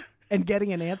are and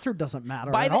getting an answer doesn't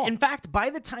matter at all. In fact, by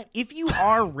the time, if you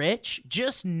are rich,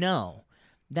 just know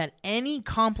that any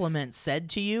compliment said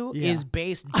to you Yeah. is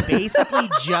based basically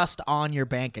just on your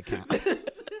bank account.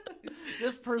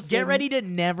 This person, Get ready to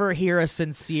never hear a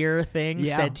sincere thing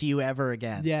Yeah. said to you ever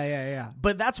again. Yeah.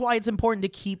 But that's why it's important to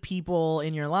keep people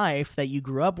in your life that you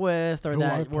grew up with or Who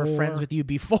that are were poor. friends with you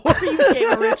before you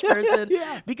became a rich person.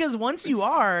 Yeah. Because once you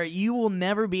are, you will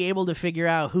never be able to figure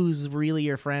out who's really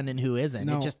your friend and who isn't.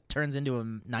 No. It just turns into a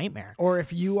nightmare. Or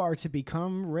if you are to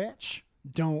become rich,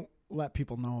 don't let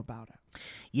people know about it.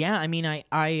 Yeah, I mean, I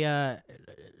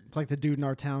It's like the dude in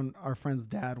our town, our friend's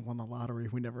dad won the lottery.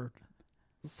 We never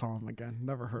saw him again.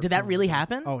 Never heard. did from that him really again.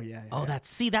 happen? Oh yeah. Oh, yeah.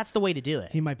 that's the way to do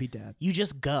it. He might be dead. You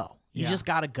just go. You Yeah. just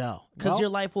gotta go because Well- your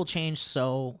life will change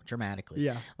so dramatically.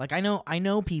 Yeah. Like I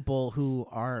know people who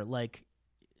are like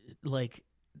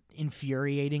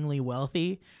infuriatingly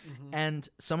wealthy, and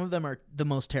some of them are the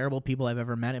most terrible people I've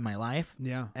ever met in my life.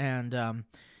 Yeah. And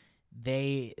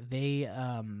they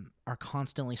are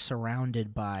constantly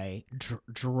surrounded by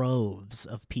droves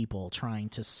of people trying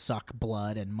to suck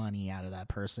blood and money out of that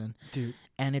person. Dude.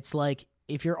 And it's like,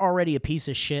 if you're already a piece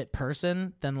of shit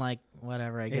person, then like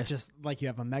whatever, I guess. It's just like you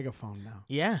have a megaphone now.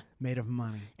 Yeah. Made of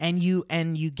money. And you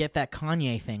get that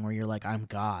Kanye thing where you're like, I'm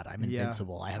God, I'm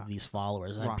invincible, I have these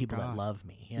followers, I have people that love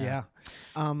me. Yeah.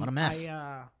 What a mess.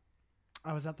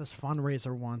 I was at this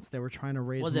fundraiser once. They were trying to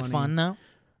raise money. Was it fun though?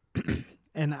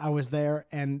 And I was there,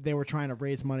 and they were trying to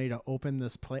raise money to open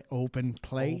this open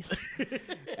place.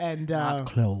 And Not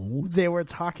closed. they were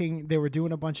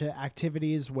doing a bunch of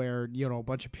activities where, you know, a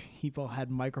bunch of people had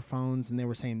microphones, and they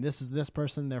were saying, this is this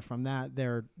person, they're from that,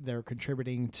 they're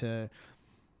contributing to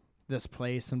this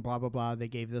place, and blah, blah, blah. They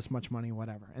gave this much money,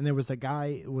 whatever. And there was a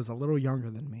guy who was a little younger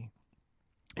than me,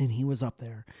 and he was up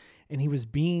there, and he was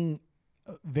being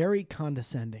very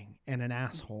condescending and an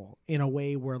asshole in a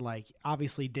way where, like,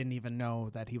 obviously didn't even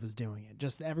know that he was doing it.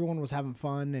 Just everyone was having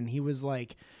fun, and he was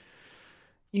like,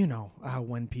 you know,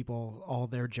 when people, all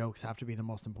their jokes have to be the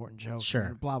most important jokes.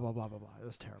 Sure. Blah, blah, blah, blah, blah. It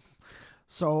was terrible.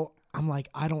 So I'm like,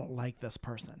 I don't like this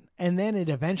person. And then it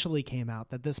eventually came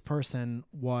out that this person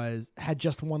had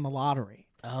just won the lottery.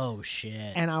 Oh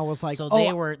shit! And I was like, so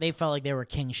they felt like they were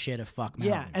king shit of fuck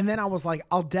mountain. Yeah, and then I was like,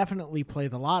 I'll definitely play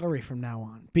the lottery from now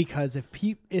on, because if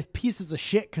pieces of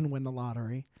shit can win the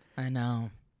lottery, I know,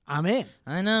 I'm in.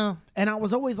 I know. And I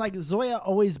was always like, Zoya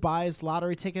always buys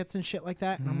lottery tickets and shit like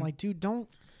that, and I'm like, dude,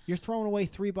 you're throwing away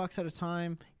 $3 at a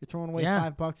time. You're throwing away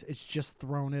 $5. It's just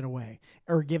throwing it away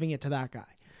or giving it to that guy.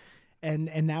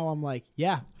 And now I'm like,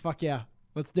 yeah, fuck yeah,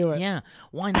 let's do it. Yeah,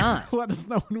 why not? Let us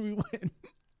know when we win.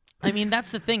 I mean, that's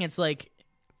the thing. It's like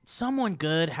someone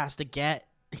good has to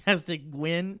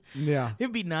win. Yeah.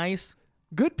 It'd be nice.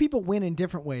 Good people win in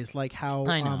different ways, like how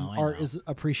I know. art is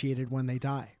appreciated when they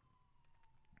die.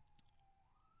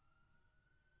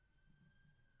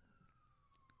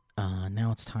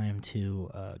 Now it's time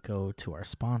to go to our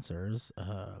sponsors.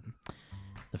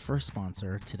 The first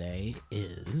sponsor today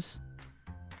is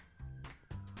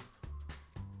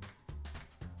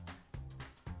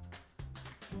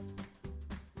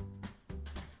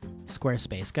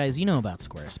Squarespace. Guys, you know about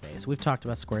Squarespace. We've talked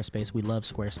about Squarespace. We love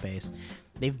Squarespace.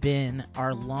 They've been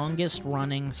our longest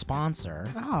running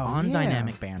sponsor on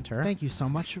Dynamic Banter. Thank you so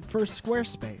much for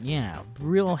Squarespace. Yeah,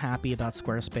 real happy about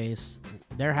Squarespace.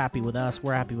 They're happy with us.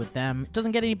 We're happy with them. It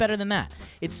doesn't get any better than that.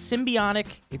 It's symbiotic.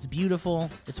 It's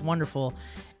beautiful. It's wonderful.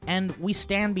 And we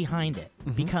stand behind it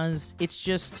because it's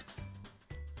just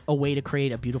a way to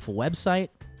create a beautiful website.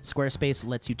 Squarespace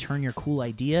lets you turn your cool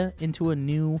idea into a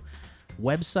new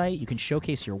website. You can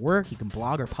showcase your work. You can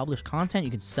blog or publish content.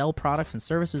 You can sell products and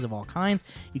services of all kinds.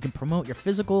 You can promote your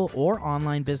physical or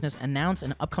online business, announce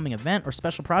an upcoming event or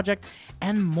special project,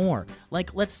 and more.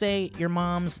 Like, let's say your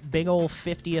mom's big old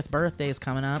 50th birthday is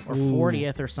coming up, or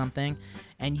 40th or something,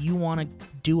 and you want to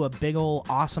do a big old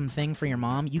awesome thing for your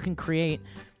mom. You can create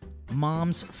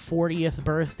mom's 40th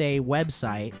birthday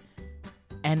website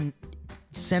and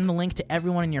send the link to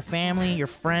everyone in your family, your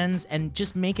friends, and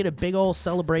just make it a big old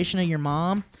celebration of your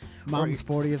mom.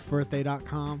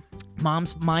 Mom's40thbirthday.com.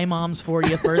 My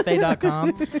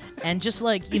mom's40thbirthday.com. And just,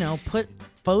 like, you know, put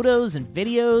photos and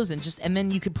videos and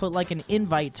then you could put like an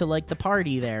invite to like the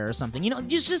party there or something. You know,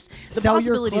 just the Sell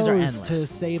possibilities your are clothes endless. to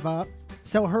save up.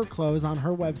 Sell her clothes on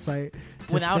her website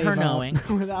to Without her save up- knowing.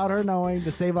 Without her knowing,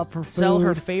 to save up for food. Sell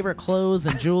her favorite clothes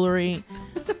and jewelry.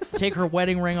 Take her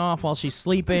wedding ring off while she's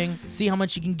sleeping. See how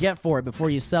much you can get for it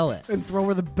before you sell it. And throw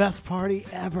her the best party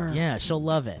ever. Yeah, she'll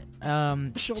love it.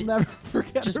 She'll never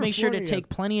forget. Just her make sure to 40th. take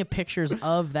plenty of pictures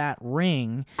of that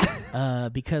ring,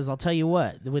 because I'll tell you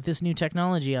what, with this new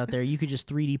technology out there, you could just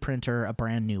 3D printer a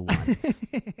brand new one.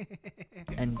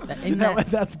 and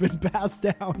that's been passed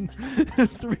down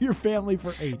through your family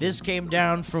for ages. This came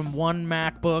down from one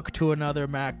MacBook to another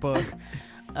MacBook.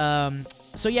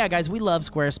 So yeah, guys, we love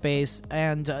Squarespace,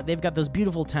 and they've got those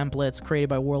beautiful templates created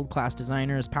by world-class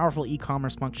designers, powerful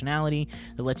e-commerce functionality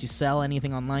that lets you sell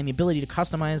anything online, the ability to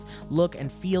customize look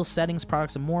and feel settings,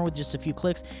 products, and more with just a few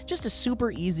clicks. Just a super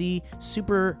easy,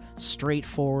 super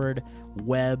straightforward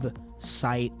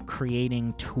website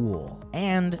creating tool.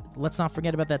 And let's not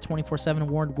forget about that 24/7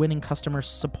 award-winning customer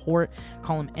support.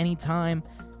 Call them anytime.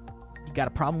 You got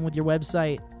a problem with your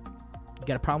website? You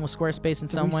got a problem with Squarespace in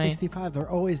some way? 365, they're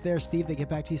always there, Steve. They get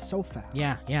back to you so fast.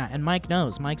 Yeah. And Mike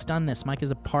knows. Mike's done this. Mike is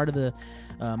a part of the...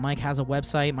 Mike has a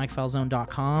website,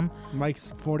 MikeFalzone.com.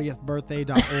 Mike's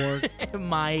 40thbirthday.org.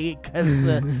 Mike's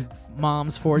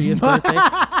mom's 40th birthday.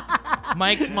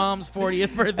 Mike's mom's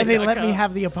 40th birthday. And they let me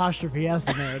have the apostrophe S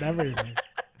in there and everything.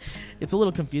 It's a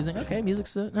little confusing. Okay,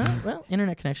 music's... well,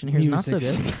 internet connection here is not so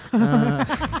good.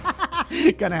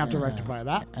 Gonna have to rectify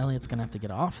that. Elliot's gonna have to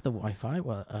get off the Wi-Fi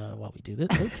while we do this.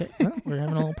 Okay, well, we're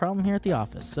having a little problem here at the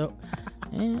office. So,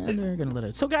 and we're gonna let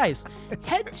it. So, guys,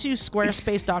 head to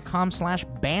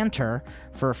squarespace.com/banter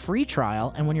for a free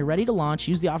trial, and when you're ready to launch,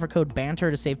 use the offer code BANTER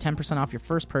to save 10% off your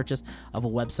first purchase of a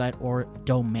website or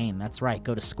domain. That's right.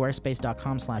 Go to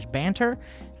squarespace.com/banter,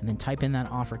 and then type in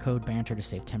that offer code BANTER to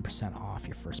save 10% off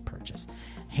your first purchase.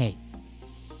 Hey,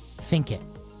 think it,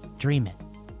 dream it,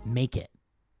 make it.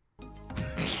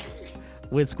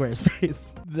 With Squarespace.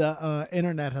 The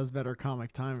internet has better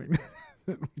comic timing.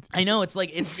 I know, it's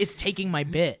like it's taking my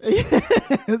bit.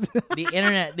 The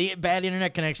bad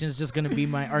internet connection is just going to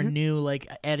be our new like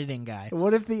editing guy.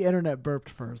 What if the internet burped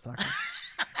for a second?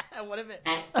 What if it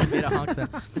made a honk sound?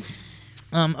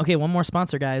 Okay, one more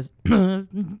sponsor, guys.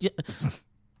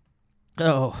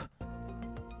 Oh,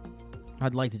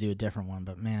 I'd like to do a different one,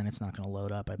 but man, it's not going to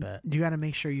load up. I bet. You got to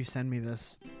make sure you send me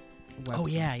this website. Oh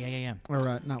yeah.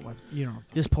 Or not website. You know what I'm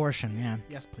saying. This portion, yeah.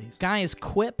 Yes, please. Guys,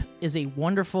 Quip is a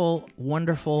wonderful,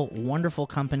 wonderful, wonderful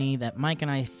company that Mike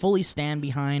and I fully stand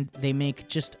behind. They make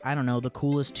just, I don't know, the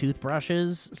coolest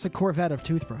toothbrushes. It's a Corvette of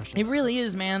toothbrushes. It really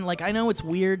is, man. Like, I know it's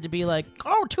weird to be like,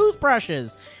 oh,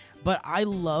 toothbrushes. But I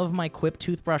love my Quip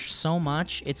toothbrush so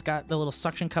much. It's got the little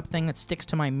suction cup thing that sticks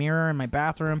to my mirror in my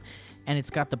bathroom. And it's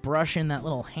got the brush in that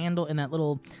little handle, in that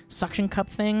little suction cup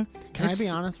thing. Can I be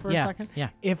honest for a second? Yeah.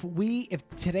 If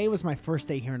today was my first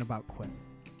day hearing about Quip,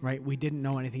 right? We didn't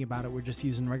know anything about it. We're just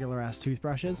using regular ass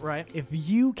toothbrushes. Right. If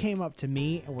you came up to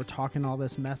me and we're talking all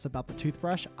this mess about the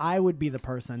toothbrush, I would be the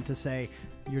person to say,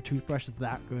 your toothbrush is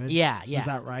that good. Yeah. Is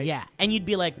that right? Yeah. And you'd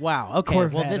be like, wow, okay,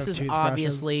 Corvette well, this of is toothbrushes.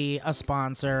 obviously a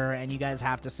sponsor, and you guys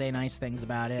have to say nice things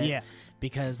about it. Yeah.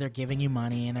 Because they're giving you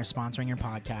money and they're sponsoring your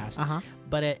podcast. Uh-huh.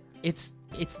 But it's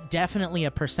definitely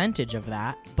a percentage of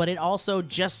that, but it also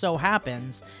just so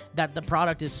happens that the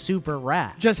product is super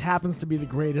rad. Just happens to be the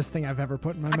greatest thing I've ever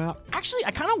put in my mouth. Actually,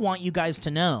 I kind of want you guys to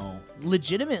know,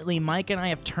 legitimately, Mike and I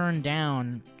have turned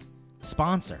down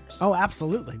sponsors. Oh,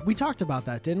 absolutely. We talked about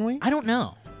that, didn't we? I don't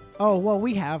know. Oh, well,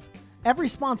 we have. Every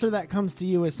sponsor that comes to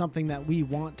you is something that we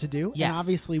want to do. Yes. And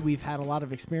obviously, we've had a lot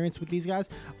of experience with these guys.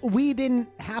 We didn't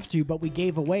have to, but we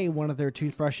gave away one of their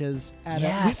toothbrushes. We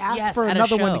asked for at a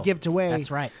another one to show. give away. That's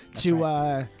right.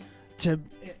 To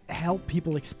help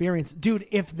people experience. Dude,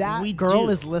 if that We girl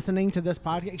do. is listening to this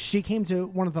podcast, she came to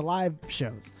one of the live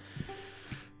shows.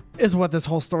 Is what this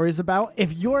whole story is about.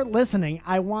 If you're listening,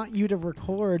 I want you to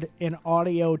record an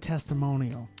audio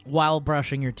testimonial While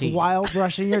brushing your teeth. while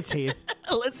brushing your teeth.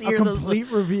 Let's A hear those.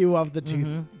 complete review of the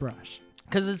toothbrush.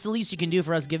 Because it's the least you can do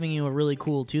for us giving you a really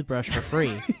cool toothbrush for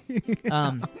free.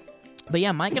 But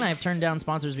yeah, Mike and I have turned down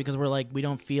sponsors because we're like, we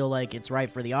don't feel like it's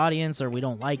right for the audience, or we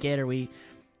don't like it, or we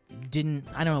didn't,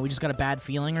 I don't know, we just got a bad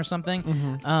feeling or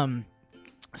something.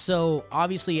 So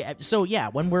obviously,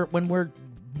 when we're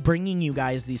bringing you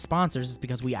guys these sponsors, it's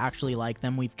because we actually like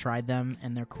them, we've tried them,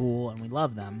 and they're cool, and we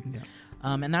love them. Yeah.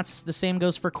 And that's the same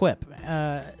goes for Quip.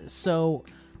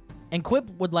 And Quip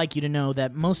would like you to know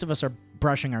that most of us are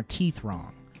brushing our teeth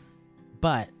wrong.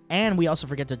 And we also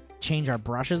forget to change our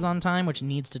brushes on time, which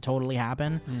needs to totally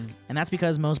happen. And that's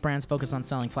because most brands focus on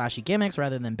selling flashy gimmicks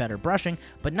rather than better brushing,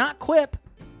 but not Quip.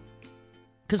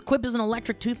 Because Quip is an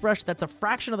electric toothbrush that's a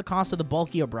fraction of the cost of the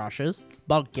bulkier brushes.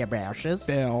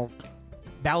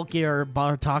 Bulkier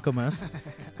Bartocomus,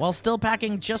 while still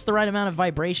packing just the right amount of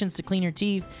vibrations to clean your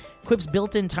teeth. Quip's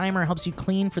built-in timer helps you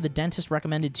clean for the dentist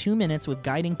recommended 2 minutes with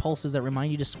guiding pulses that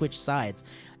remind you to switch sides.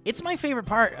 It's my favorite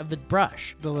part of the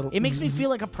brush. It makes me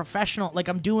feel like a professional, like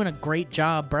I'm doing a great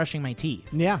job brushing my teeth.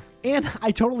 Yeah. And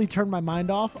I totally turned my mind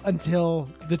off until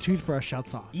the toothbrush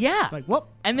shuts off. Yeah. Like, whoop.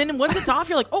 And then once it's off,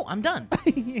 you're like, oh, I'm done.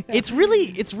 Yeah. It's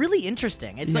really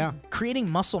interesting. It's Yeah. like creating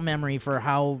muscle memory for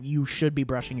how you should be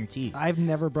brushing your teeth. I've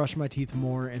never brushed my teeth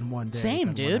more in one day. Same,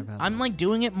 than dude. when I've had I'm them. like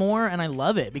doing it more, and I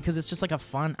love it because it's just like a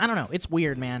fun. I don't know. It's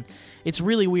weird, man. It's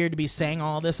really weird to be saying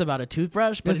all this about a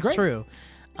toothbrush, but It's it's great. true.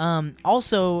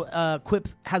 Also, Quip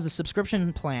has a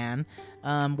subscription plan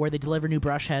where they deliver new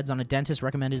brush heads on a dentist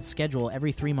recommended schedule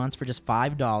every 3 months for just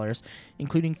 $5,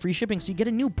 including free shipping. So you get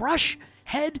a new brush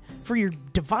head for your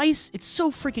device. It's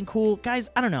so freaking cool. Guys,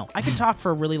 I don't know. I could talk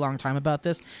for a really long time about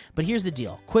this, but here's the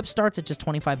deal. Quip starts at just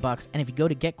 $25, and if you go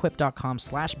to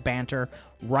getquip.com/banter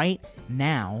right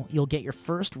now, you'll get your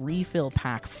first refill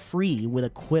pack free with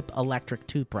a Quip electric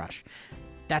toothbrush.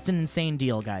 That's an insane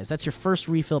deal, guys. That's your first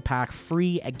refill pack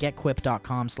free at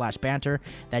getquip.com/banter.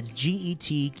 That's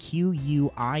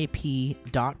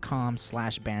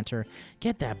GETQUIP.com/banter.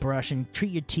 Get that brush and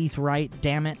treat your teeth right,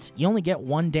 damn it. You only get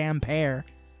one damn pair.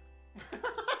 You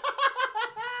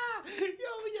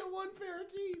only get one pair of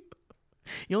teeth.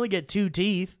 You only get 2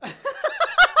 teeth.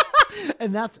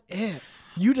 And that's it.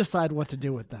 You decide what to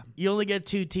do with them. You only get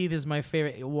 2 teeth is my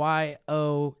favorite. Y-O-T-T.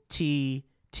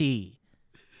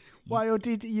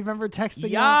 Y-O-T-T. You remember texting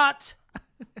Yacht.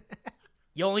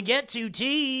 You only get 2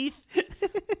 teeth.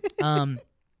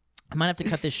 I might have to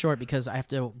cut this short because I have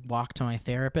to walk to my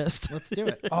therapist. Let's do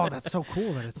it. Oh, that's so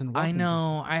cool that it's in walking I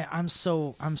know.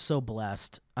 distance. I'm so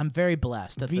blessed. I'm very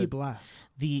blessed. Be blessed.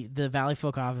 The Valley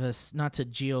Folk office, not to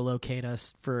geolocate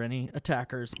us for any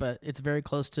attackers, but it's very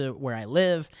close to where I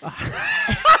live.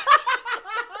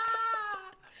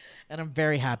 And I'm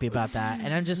very happy about that.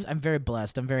 And I'm very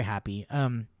blessed. I'm very happy.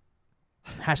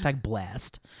 Hashtag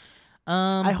blessed.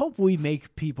 I hope we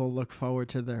make people look forward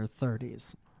to their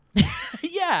 30s.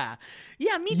 Yeah,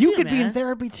 me too. You could be man. in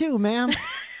therapy too, man.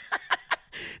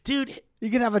 Dude. You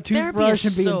can have a Therapy toothbrush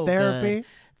is and be so in therapy.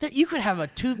 good. You could have a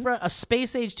toothbrush, a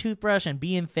space-age toothbrush, and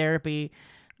be in therapy.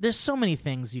 There's so many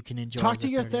things you can enjoy. Talk as to a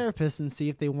your 30. therapist and see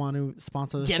if they want to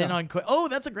sponsor the Get show. in on quick. Oh,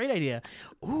 that's a great idea.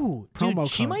 Ooh, dude, Promo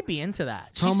she code. might be into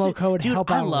that. Promo code Dude,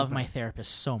 help I out a love little my bit.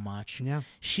 therapist so much. Yeah.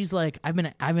 She's like, I've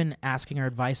been asking her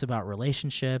advice about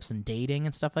relationships and dating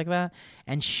and stuff like that,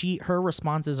 and her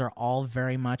responses are all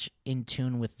very much in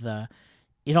tune with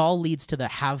it all leads to the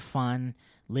have fun,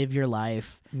 live your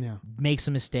life, Yeah. make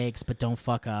some mistakes, but don't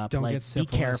fuck up. Don't like, get be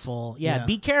syphilis. careful. Yeah. Yeah,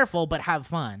 be careful, but have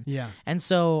fun. Yeah. And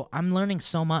so I'm learning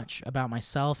so much about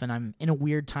myself, and I'm in a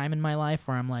weird time in my life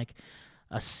where I'm like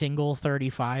a single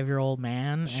 35-year-old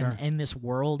man Sure. and in this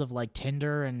world of like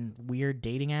Tinder and weird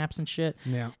dating apps and shit.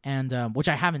 Yeah. And which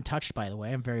I haven't touched, by the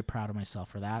way. I'm very proud of myself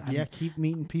for that. Yeah, keep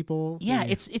meeting people. Yeah,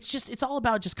 it's all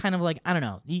about just kind of like, I don't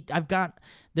know.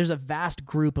 There's a vast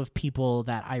group of people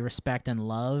that I respect and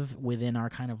love within our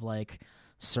kind of like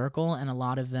circle, and a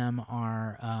lot of them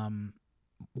are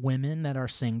women that are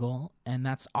single, and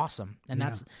that's awesome. And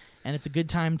it's a good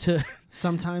time to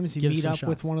Sometimes you Give meet some up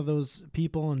with shots. one of those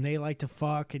people and they like to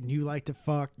fuck and you like to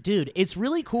fuck. dude, it's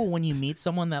really cool when you meet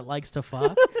someone that likes to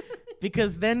fuck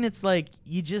because then it's like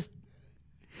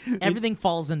everything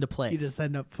falls into place. You just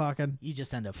end up fucking. You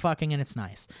just end up fucking, and it's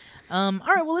nice. All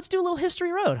right, well, let's do a little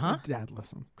history road, huh? Dad,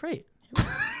 listen. Great.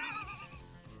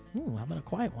 Ooh, how about a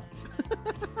quiet one?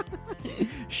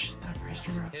 Shh, stop for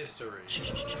history. Road. History. Shh,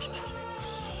 shh, shh, shh, shh.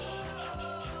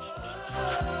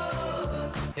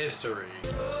 History.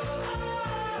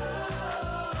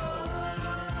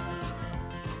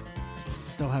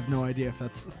 Still have no idea if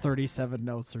that's 37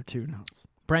 notes or 2 notes.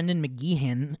 Brendan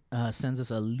McGeehan sends us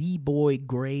a Lee Boy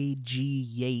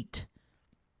Graduate.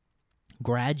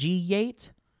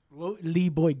 Graduate? Lee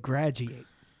Boy graduate.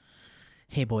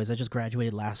 Hey, boys, I just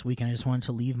graduated last week, and I just wanted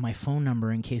to leave my phone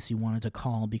number in case you wanted to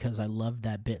call because I loved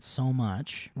that bit so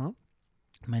much. Well,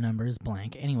 My number is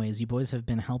blank. Anyways, you boys have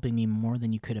been helping me more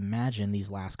than you could imagine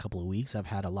these last couple of weeks. I've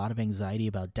had a lot of anxiety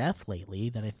about death lately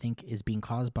that I think is being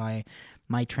caused by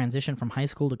my transition from high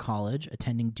school to college,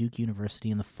 attending Duke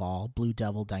University in the fall. Blue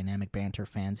Devil Dynamic Banter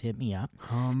fans, hit me up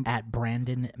at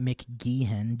Brandon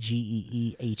McGeehan,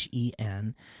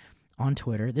 Geehen, on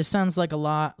Twitter. This sounds like a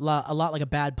lot like a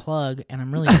bad plug, and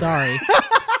I'm really sorry.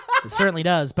 It certainly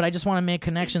does, but I just want to make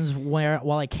connections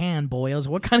while I can, boyos.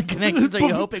 What kind of connections are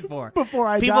you hoping for? Before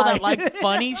I People die. that like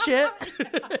funny shit?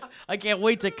 I can't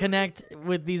wait to connect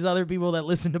with these other people that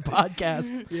listen to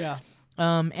podcasts. Yeah.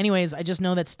 Anyways, I just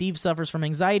know that Steve suffers from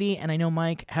anxiety, and I know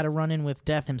Mike had a run-in with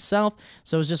death himself,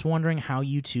 so I was just wondering how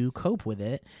you two cope with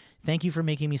it. Thank you for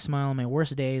making me smile on my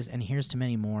worst days, and here's to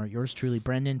many more. Yours truly,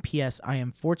 Brendan. P.S. If I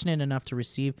am fortunate enough to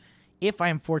receive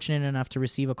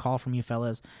a call from you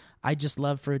fellas, I'd just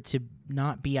love for it to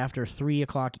not be after 3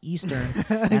 o'clock Eastern.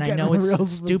 And I know it's real a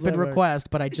stupid specific.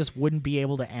 request, but I just wouldn't be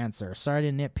able to answer. Sorry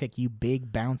to nitpick you,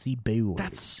 big bouncy boo.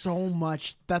 That's so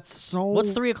much. That's so.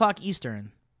 What's 3 o'clock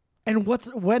Eastern? And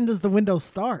when does the window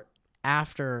start?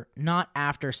 Not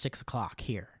after 6 o'clock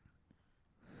here.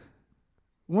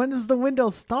 When does the window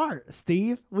start,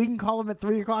 Steve? We can call him at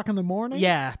 3 o'clock in the morning?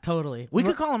 Yeah, totally. We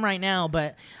could call him right now,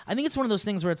 but I think it's one of those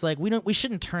things where it's like we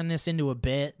shouldn't turn this into a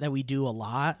bit that we do a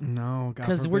lot No, God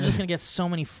because we're forbid. just gonna get so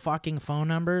many fucking phone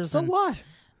numbers. So and, what?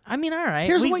 I mean, all right.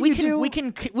 Here's we, what we you can, do. We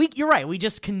can. You're right. We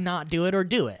just cannot do it or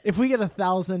do it. If we get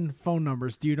 1,000 phone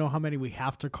numbers, do you know how many we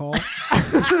have to call?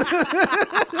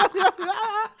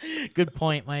 Good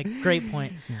point, Mike. Great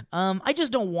point. I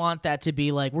just don't want that to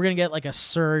be like we're gonna get like a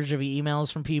surge of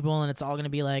emails from people, and it's all gonna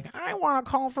be like, I want a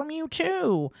call from you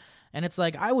too. And it's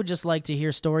like, I would just like to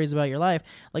hear stories about your life.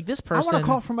 Like this I person. want to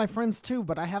call from my friends too,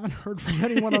 but I haven't heard from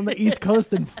anyone on the East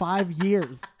Coast in 5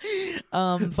 years.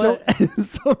 But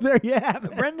So there you have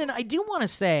it. Brendan, I do want to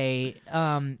say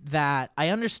that I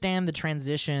understand the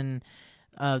transition.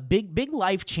 Big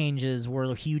life changes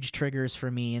were huge triggers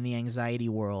for me in the anxiety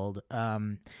world.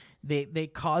 they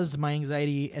caused my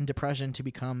anxiety and depression to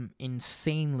become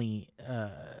insanely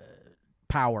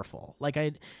powerful. Like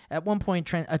at one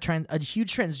point a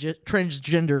huge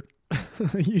transgender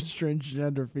A huge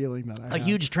transgender feeling that I a have.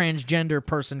 huge transgender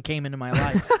person came into my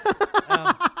life.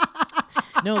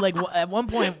 No, like at one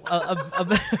point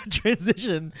a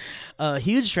transition, a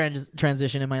huge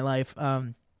transition in my life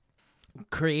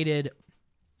created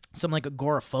some like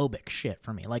agoraphobic shit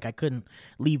for me. Like I couldn't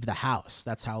leave the house.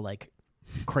 That's how like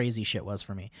crazy shit was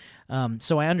for me.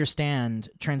 So I understand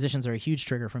transitions are a huge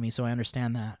trigger for me. So I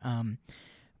understand that.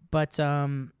 But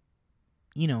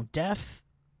you know, death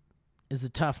is a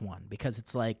tough one because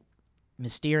it's like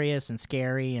mysterious and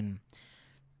scary and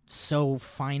so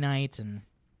finite and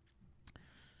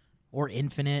or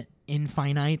infinite,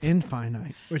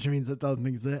 which means it doesn't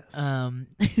exist.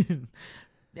 And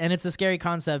it's a scary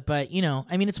concept, but you know,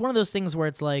 I mean, it's one of those things where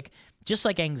it's like, just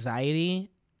like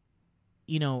anxiety,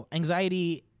 you know,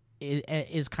 anxiety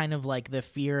is kind of like the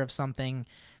fear of something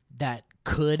that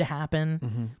could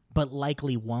happen, but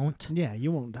likely won't. Yeah,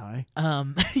 you won't die.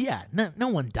 Yeah, no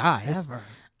one dies.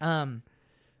 Ever.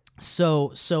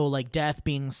 So like death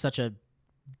being such a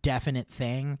definite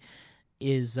thing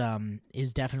is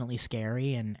definitely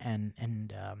scary, and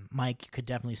Mike could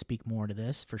definitely speak more to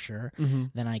this for sure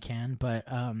than I can, but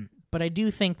I do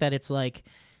think that it's like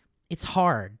it's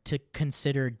hard to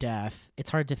consider death. It's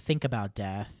hard to think about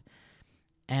death,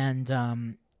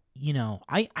 and you know,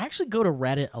 I actually go to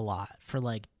Reddit a lot for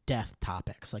like death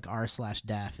topics. Like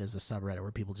r/death is a subreddit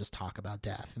where people just talk about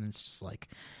death, and it's just like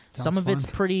some of it's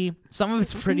pretty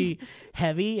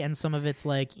heavy, and some of it's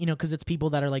like, you know, because it's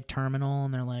people that are like terminal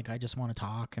and they're like, I just want to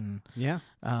talk, and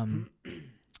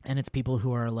and it's people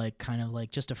who are like kind of like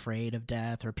just afraid of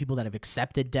death, or people that have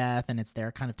accepted death and it's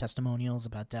their kind of testimonials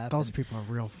about death. Those people are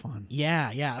real fun.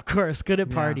 Yeah, of course, good at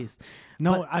parties.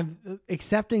 No, I'm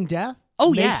accepting death.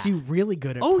 Oh, makes you really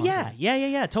good at. Oh parties.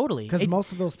 yeah, totally. Because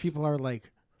most of those people are like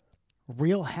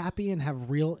real happy and have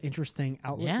real interesting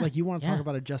outlook. Yeah, like you want to talk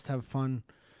about a just have fun,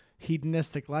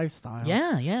 hedonistic lifestyle.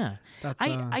 Yeah. That's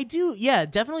I do. Yeah,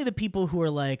 definitely the people who are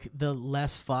like the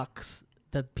less fucks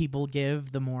that people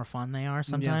give, the more fun they are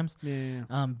sometimes.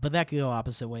 Yeah. But that could go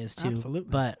opposite ways too.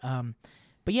 Absolutely. But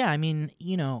yeah, I mean,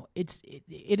 you know,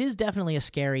 it is definitely a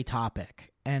scary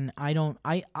topic, and I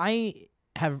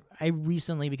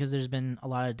recently, because there's been a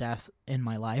lot of death in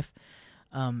my life,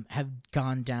 have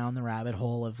gone down the rabbit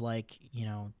hole of like, you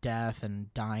know, death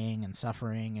and dying and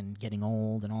suffering and getting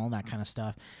old and all that kind of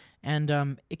stuff.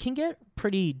 And it can get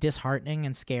pretty disheartening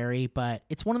and scary, but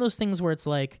it's one of those things where it's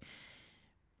like,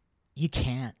 you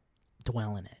can't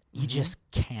dwell in it. You just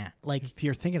can't. Like, if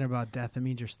you're thinking about death, it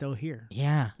means you're still here.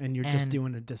 Yeah. And you're just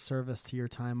doing a disservice to your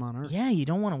time on Earth. Yeah, you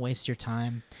don't want to waste your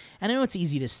time. And I know it's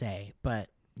easy to say, but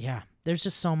yeah, there's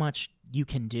just so much you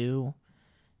can do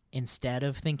instead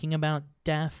of thinking about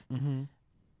death.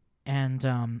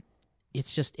 And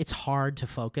it's hard to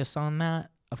focus on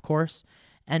that, of course.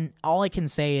 And all I can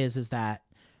say is that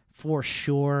for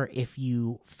sure, if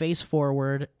you face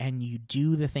forward and you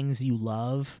do the things you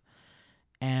love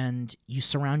and you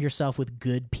surround yourself with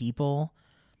good people,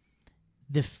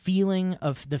 the feeling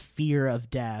of the fear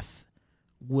of death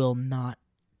will not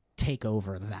take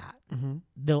over that.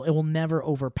 It will never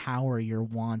overpower your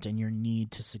want and your need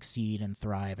to succeed and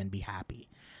thrive and be happy.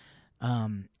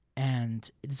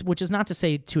 Which is not to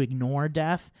say to ignore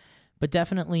death, but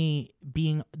definitely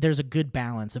there's a good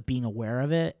balance of being aware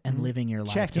of it and living your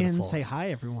life Check to the in, fullest. say hi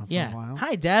every once in a while.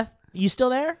 Hi, Death. You still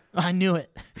there? I knew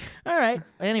it. All right.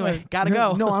 Anyway, gotta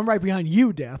go. No, I'm right behind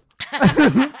you, Death.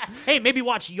 Hey, maybe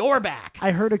watch your back.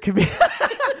 I heard a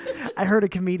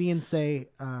comedian say,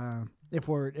 if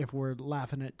we're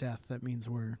laughing at death, that means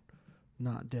we're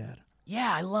not dead.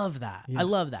 Yeah, I love that. Yeah. I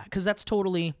love that because that's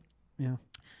totally. Yeah.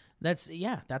 That's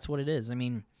what it is. I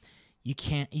mean, you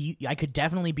can't. I could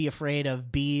definitely be afraid of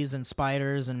bees and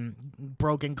spiders and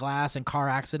broken glass and car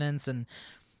accidents and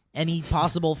any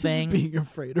possible thing. Being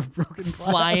afraid of broken glass.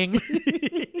 Flying.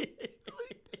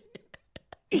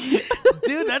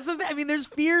 Dude, that's the thing. I mean, there's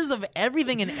fears of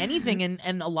everything and anything,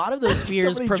 and a lot of those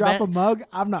fears Somebody prevent. drop a mug.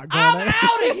 I'm not going. I'm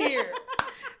out of here.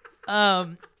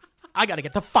 I gotta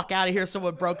get the fuck out of here.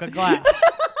 Someone broke a glass.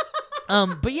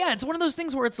 But yeah, it's one of those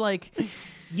things where it's like,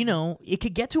 you know, it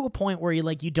could get to a point where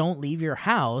you don't leave your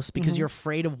house because you're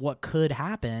afraid of what could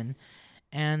happen,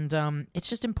 and it's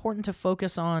just important to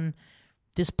focus on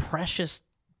this precious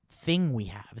thing we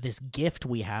have, this gift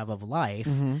we have of life.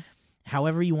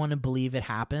 However you want to believe it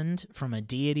happened, from a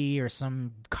deity or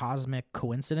some cosmic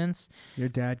coincidence. Your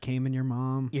dad came and your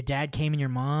mom.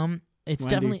 It's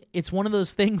Wendy. definitely, it's one of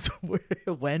those things where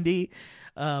Wendy,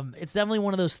 it's definitely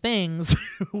one of those things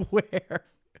where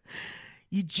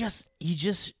you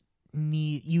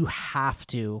have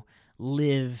to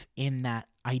live in that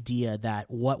idea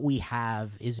that what we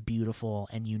have is beautiful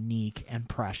and unique and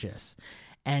precious,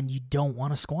 and you don't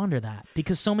want to squander that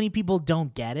because so many people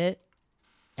don't get it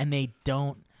and they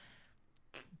don't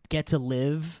get to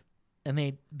live and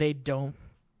they don't,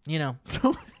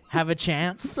 have a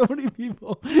chance. So many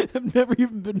people have never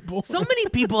even been born. So many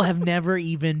people have never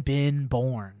even been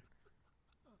born.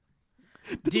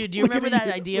 Dude, do you remember that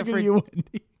idea for you,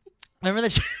 Wendy? Remember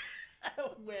that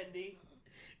Wendy?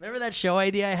 Remember that show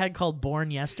idea I had called Born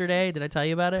Yesterday? Did I tell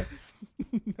you about it?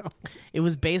 No. It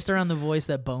was based around the voice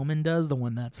that Bowman does, the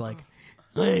one that's like,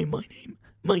 "Hey,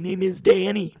 my name is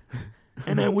Danny,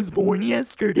 and I was born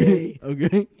yesterday."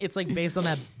 Okay. It's like based on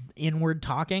that inward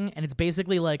talking, and it's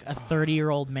basically like a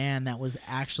 30-year-old man that was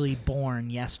actually born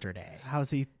yesterday.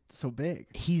 How's he so big?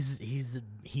 He's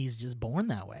just born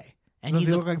that way. And Does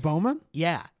he look like Bowman?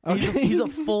 Yeah. Okay. He's a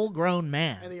full-grown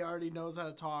man. And he already knows how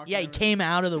to talk. Yeah, he came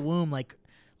out of the womb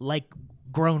like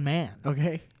grown man.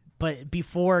 Okay. But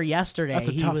before yesterday, That's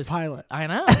a he tough was pilot. I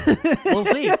know. We'll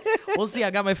see. We'll see. I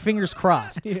got my fingers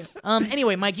crossed. Yeah.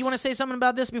 Anyway, Mike, you want to say something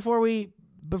about this before we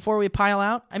pile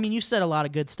out? I mean, you said a lot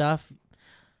of good stuff.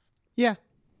 Yeah.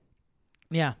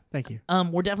 Yeah. Thank you.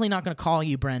 We're definitely not going to call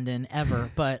you Brendan ever,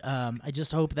 but I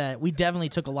just hope that we definitely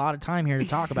took a lot of time here to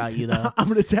talk about you, though. I'm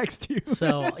going to text you.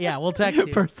 So, yeah, we'll text you.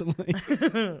 Personally.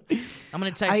 I'm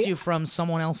going to text you from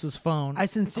someone else's phone. I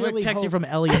sincerely I'm going to text you hope- from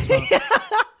Elliot's phone.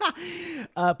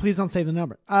 Please don't say the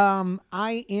number.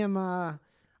 I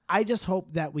just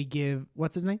hope that we give,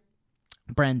 what's his name?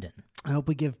 Brendan. I hope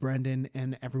we give Brendan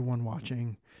and everyone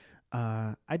watching,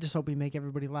 I just hope we make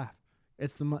everybody laugh.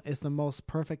 It's the most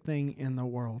perfect thing in the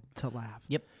world to laugh.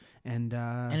 Yep. And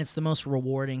it's the most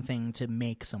rewarding thing to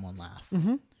make someone laugh.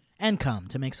 Mm-hmm. And come.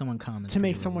 To make someone come. To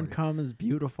make someone come is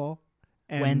beautiful.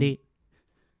 And Wendy.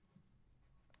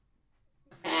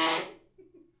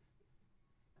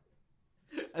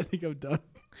 I think I'm done.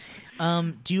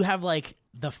 Do you have like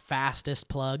the fastest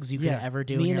plugs you could ever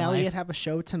do in Me your and Elliot life? have a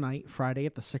show tonight, Friday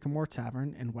at the Sycamore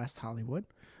Tavern in West Hollywood.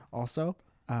 Also,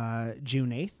 June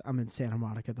 8th, I'm in Santa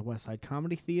Monica at the West Side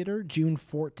Comedy Theater. June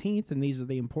 14th, and these are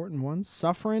the important ones,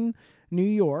 Suffering, New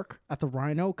York at the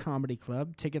Rhino Comedy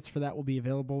Club. Tickets for that will be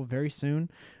available very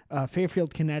soon.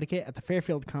 Fairfield, Connecticut at the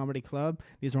Fairfield Comedy Club.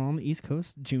 These are all on the East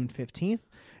Coast. June 15th.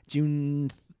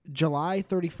 July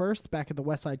 31st, back at the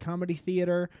West Side Comedy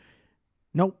Theater.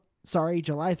 July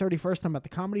 31st, I'm at the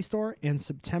Comedy Store. And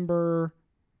September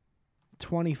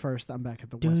 21st, I'm back at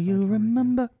the West Side Do you Comedy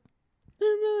remember?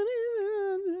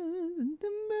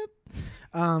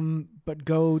 But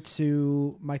go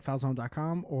to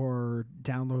MikeFalzone.com or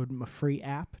download my free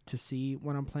app to see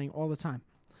when I'm playing all the time.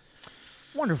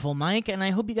 Wonderful, Mike. And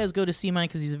I hope you guys go to see Mike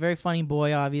because he's a very funny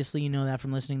boy. Obviously, you know that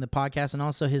from listening to the podcast. And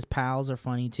also his pals are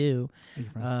funny, too. Thank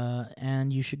you, friend.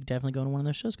 And you should definitely go to one of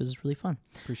their shows because it's really fun.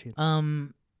 Appreciate it.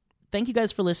 Thank you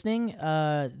guys for listening.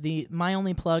 My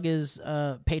only plug is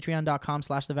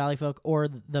patreon.com/thevalleyfolk or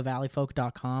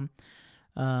thevalleyfolk.com.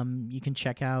 You can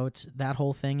check out that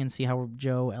whole thing and see how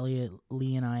Joe, Elliot,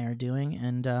 Lee, and I are doing.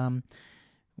 And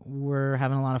we're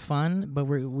having a lot of fun, but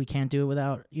we can't do it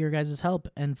without your guys' help.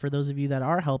 And for those of you that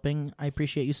are helping, I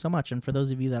appreciate you so much. And for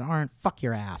those of you that aren't, fuck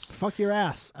your ass. Fuck your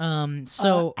ass.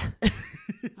 So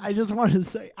I just wanted to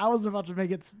say, I was about to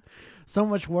make it so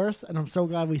much worse, and I'm so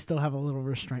glad we still have a little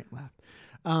restraint left.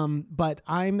 But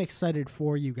I'm excited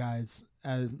for you guys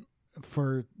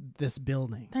for this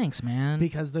building. Thanks, man.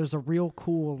 Because there's a real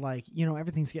cool,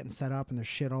 everything's getting set up and there's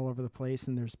shit all over the place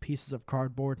and there's pieces of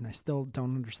cardboard, and I still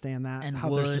don't understand that. And how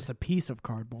wood. There's just a piece of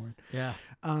cardboard. Yeah.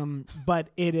 But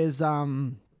it is,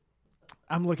 I'm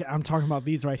talking about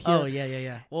these right here. Oh,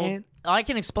 yeah. Well, And- I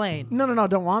can explain. No,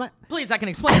 don't want it. Please, I can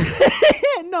explain.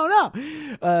 No.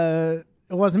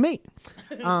 It wasn't me.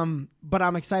 But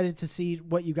I'm excited to see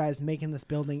what you guys make in this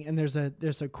building. And there's a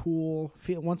cool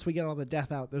feel. Once we get all the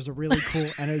death out, there's a really cool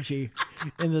energy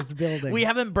in this building. We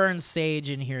haven't burned sage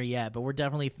in here yet, but we're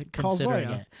definitely Call considering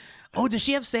Zoya. it. Oh, does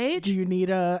she have sage? Do you need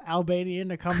a Albanian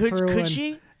to come through Could and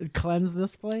she? cleanse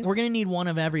this place? We're going to need one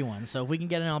of everyone. So if we can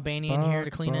get an Albanian here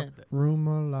to clean it.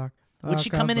 Would she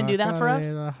come in and do that for us?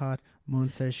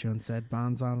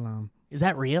 Is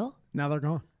that real? Now they're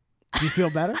gone. Do you feel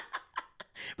better?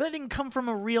 But that didn't come from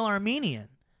a real Armenian.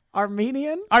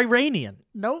 Armenian? Iranian.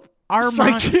 Nope.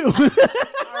 Armand- Strike two.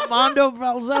 Armando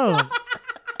Falzone.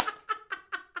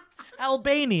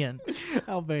 Albanian.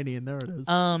 Albanian. There it is.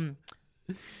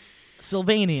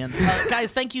 Sylvanian.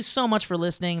 Guys, thank you so much for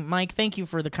listening. Mike, thank you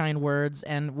for the kind words,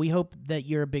 and we hope that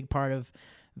you're a big part of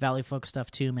Valley Folk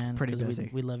stuff too, man. Pretty 'cause busy.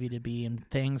 We love you to be in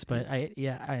things, but I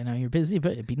know you're busy,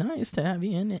 but it'd be nice to have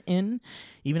you in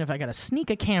even if I got to sneak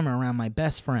a camera around my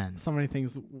best friend. So many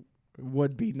things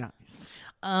would be nice.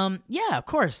 Yeah, of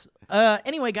course.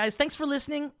 Anyway, guys, thanks for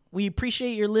listening. We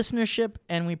appreciate your listenership,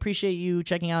 and we appreciate you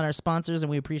checking out our sponsors, and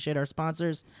we appreciate our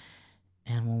sponsors.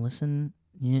 And we'll listen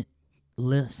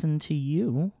to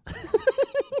you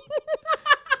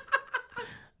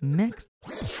next.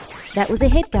 That was a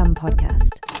HeadGum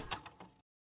podcast.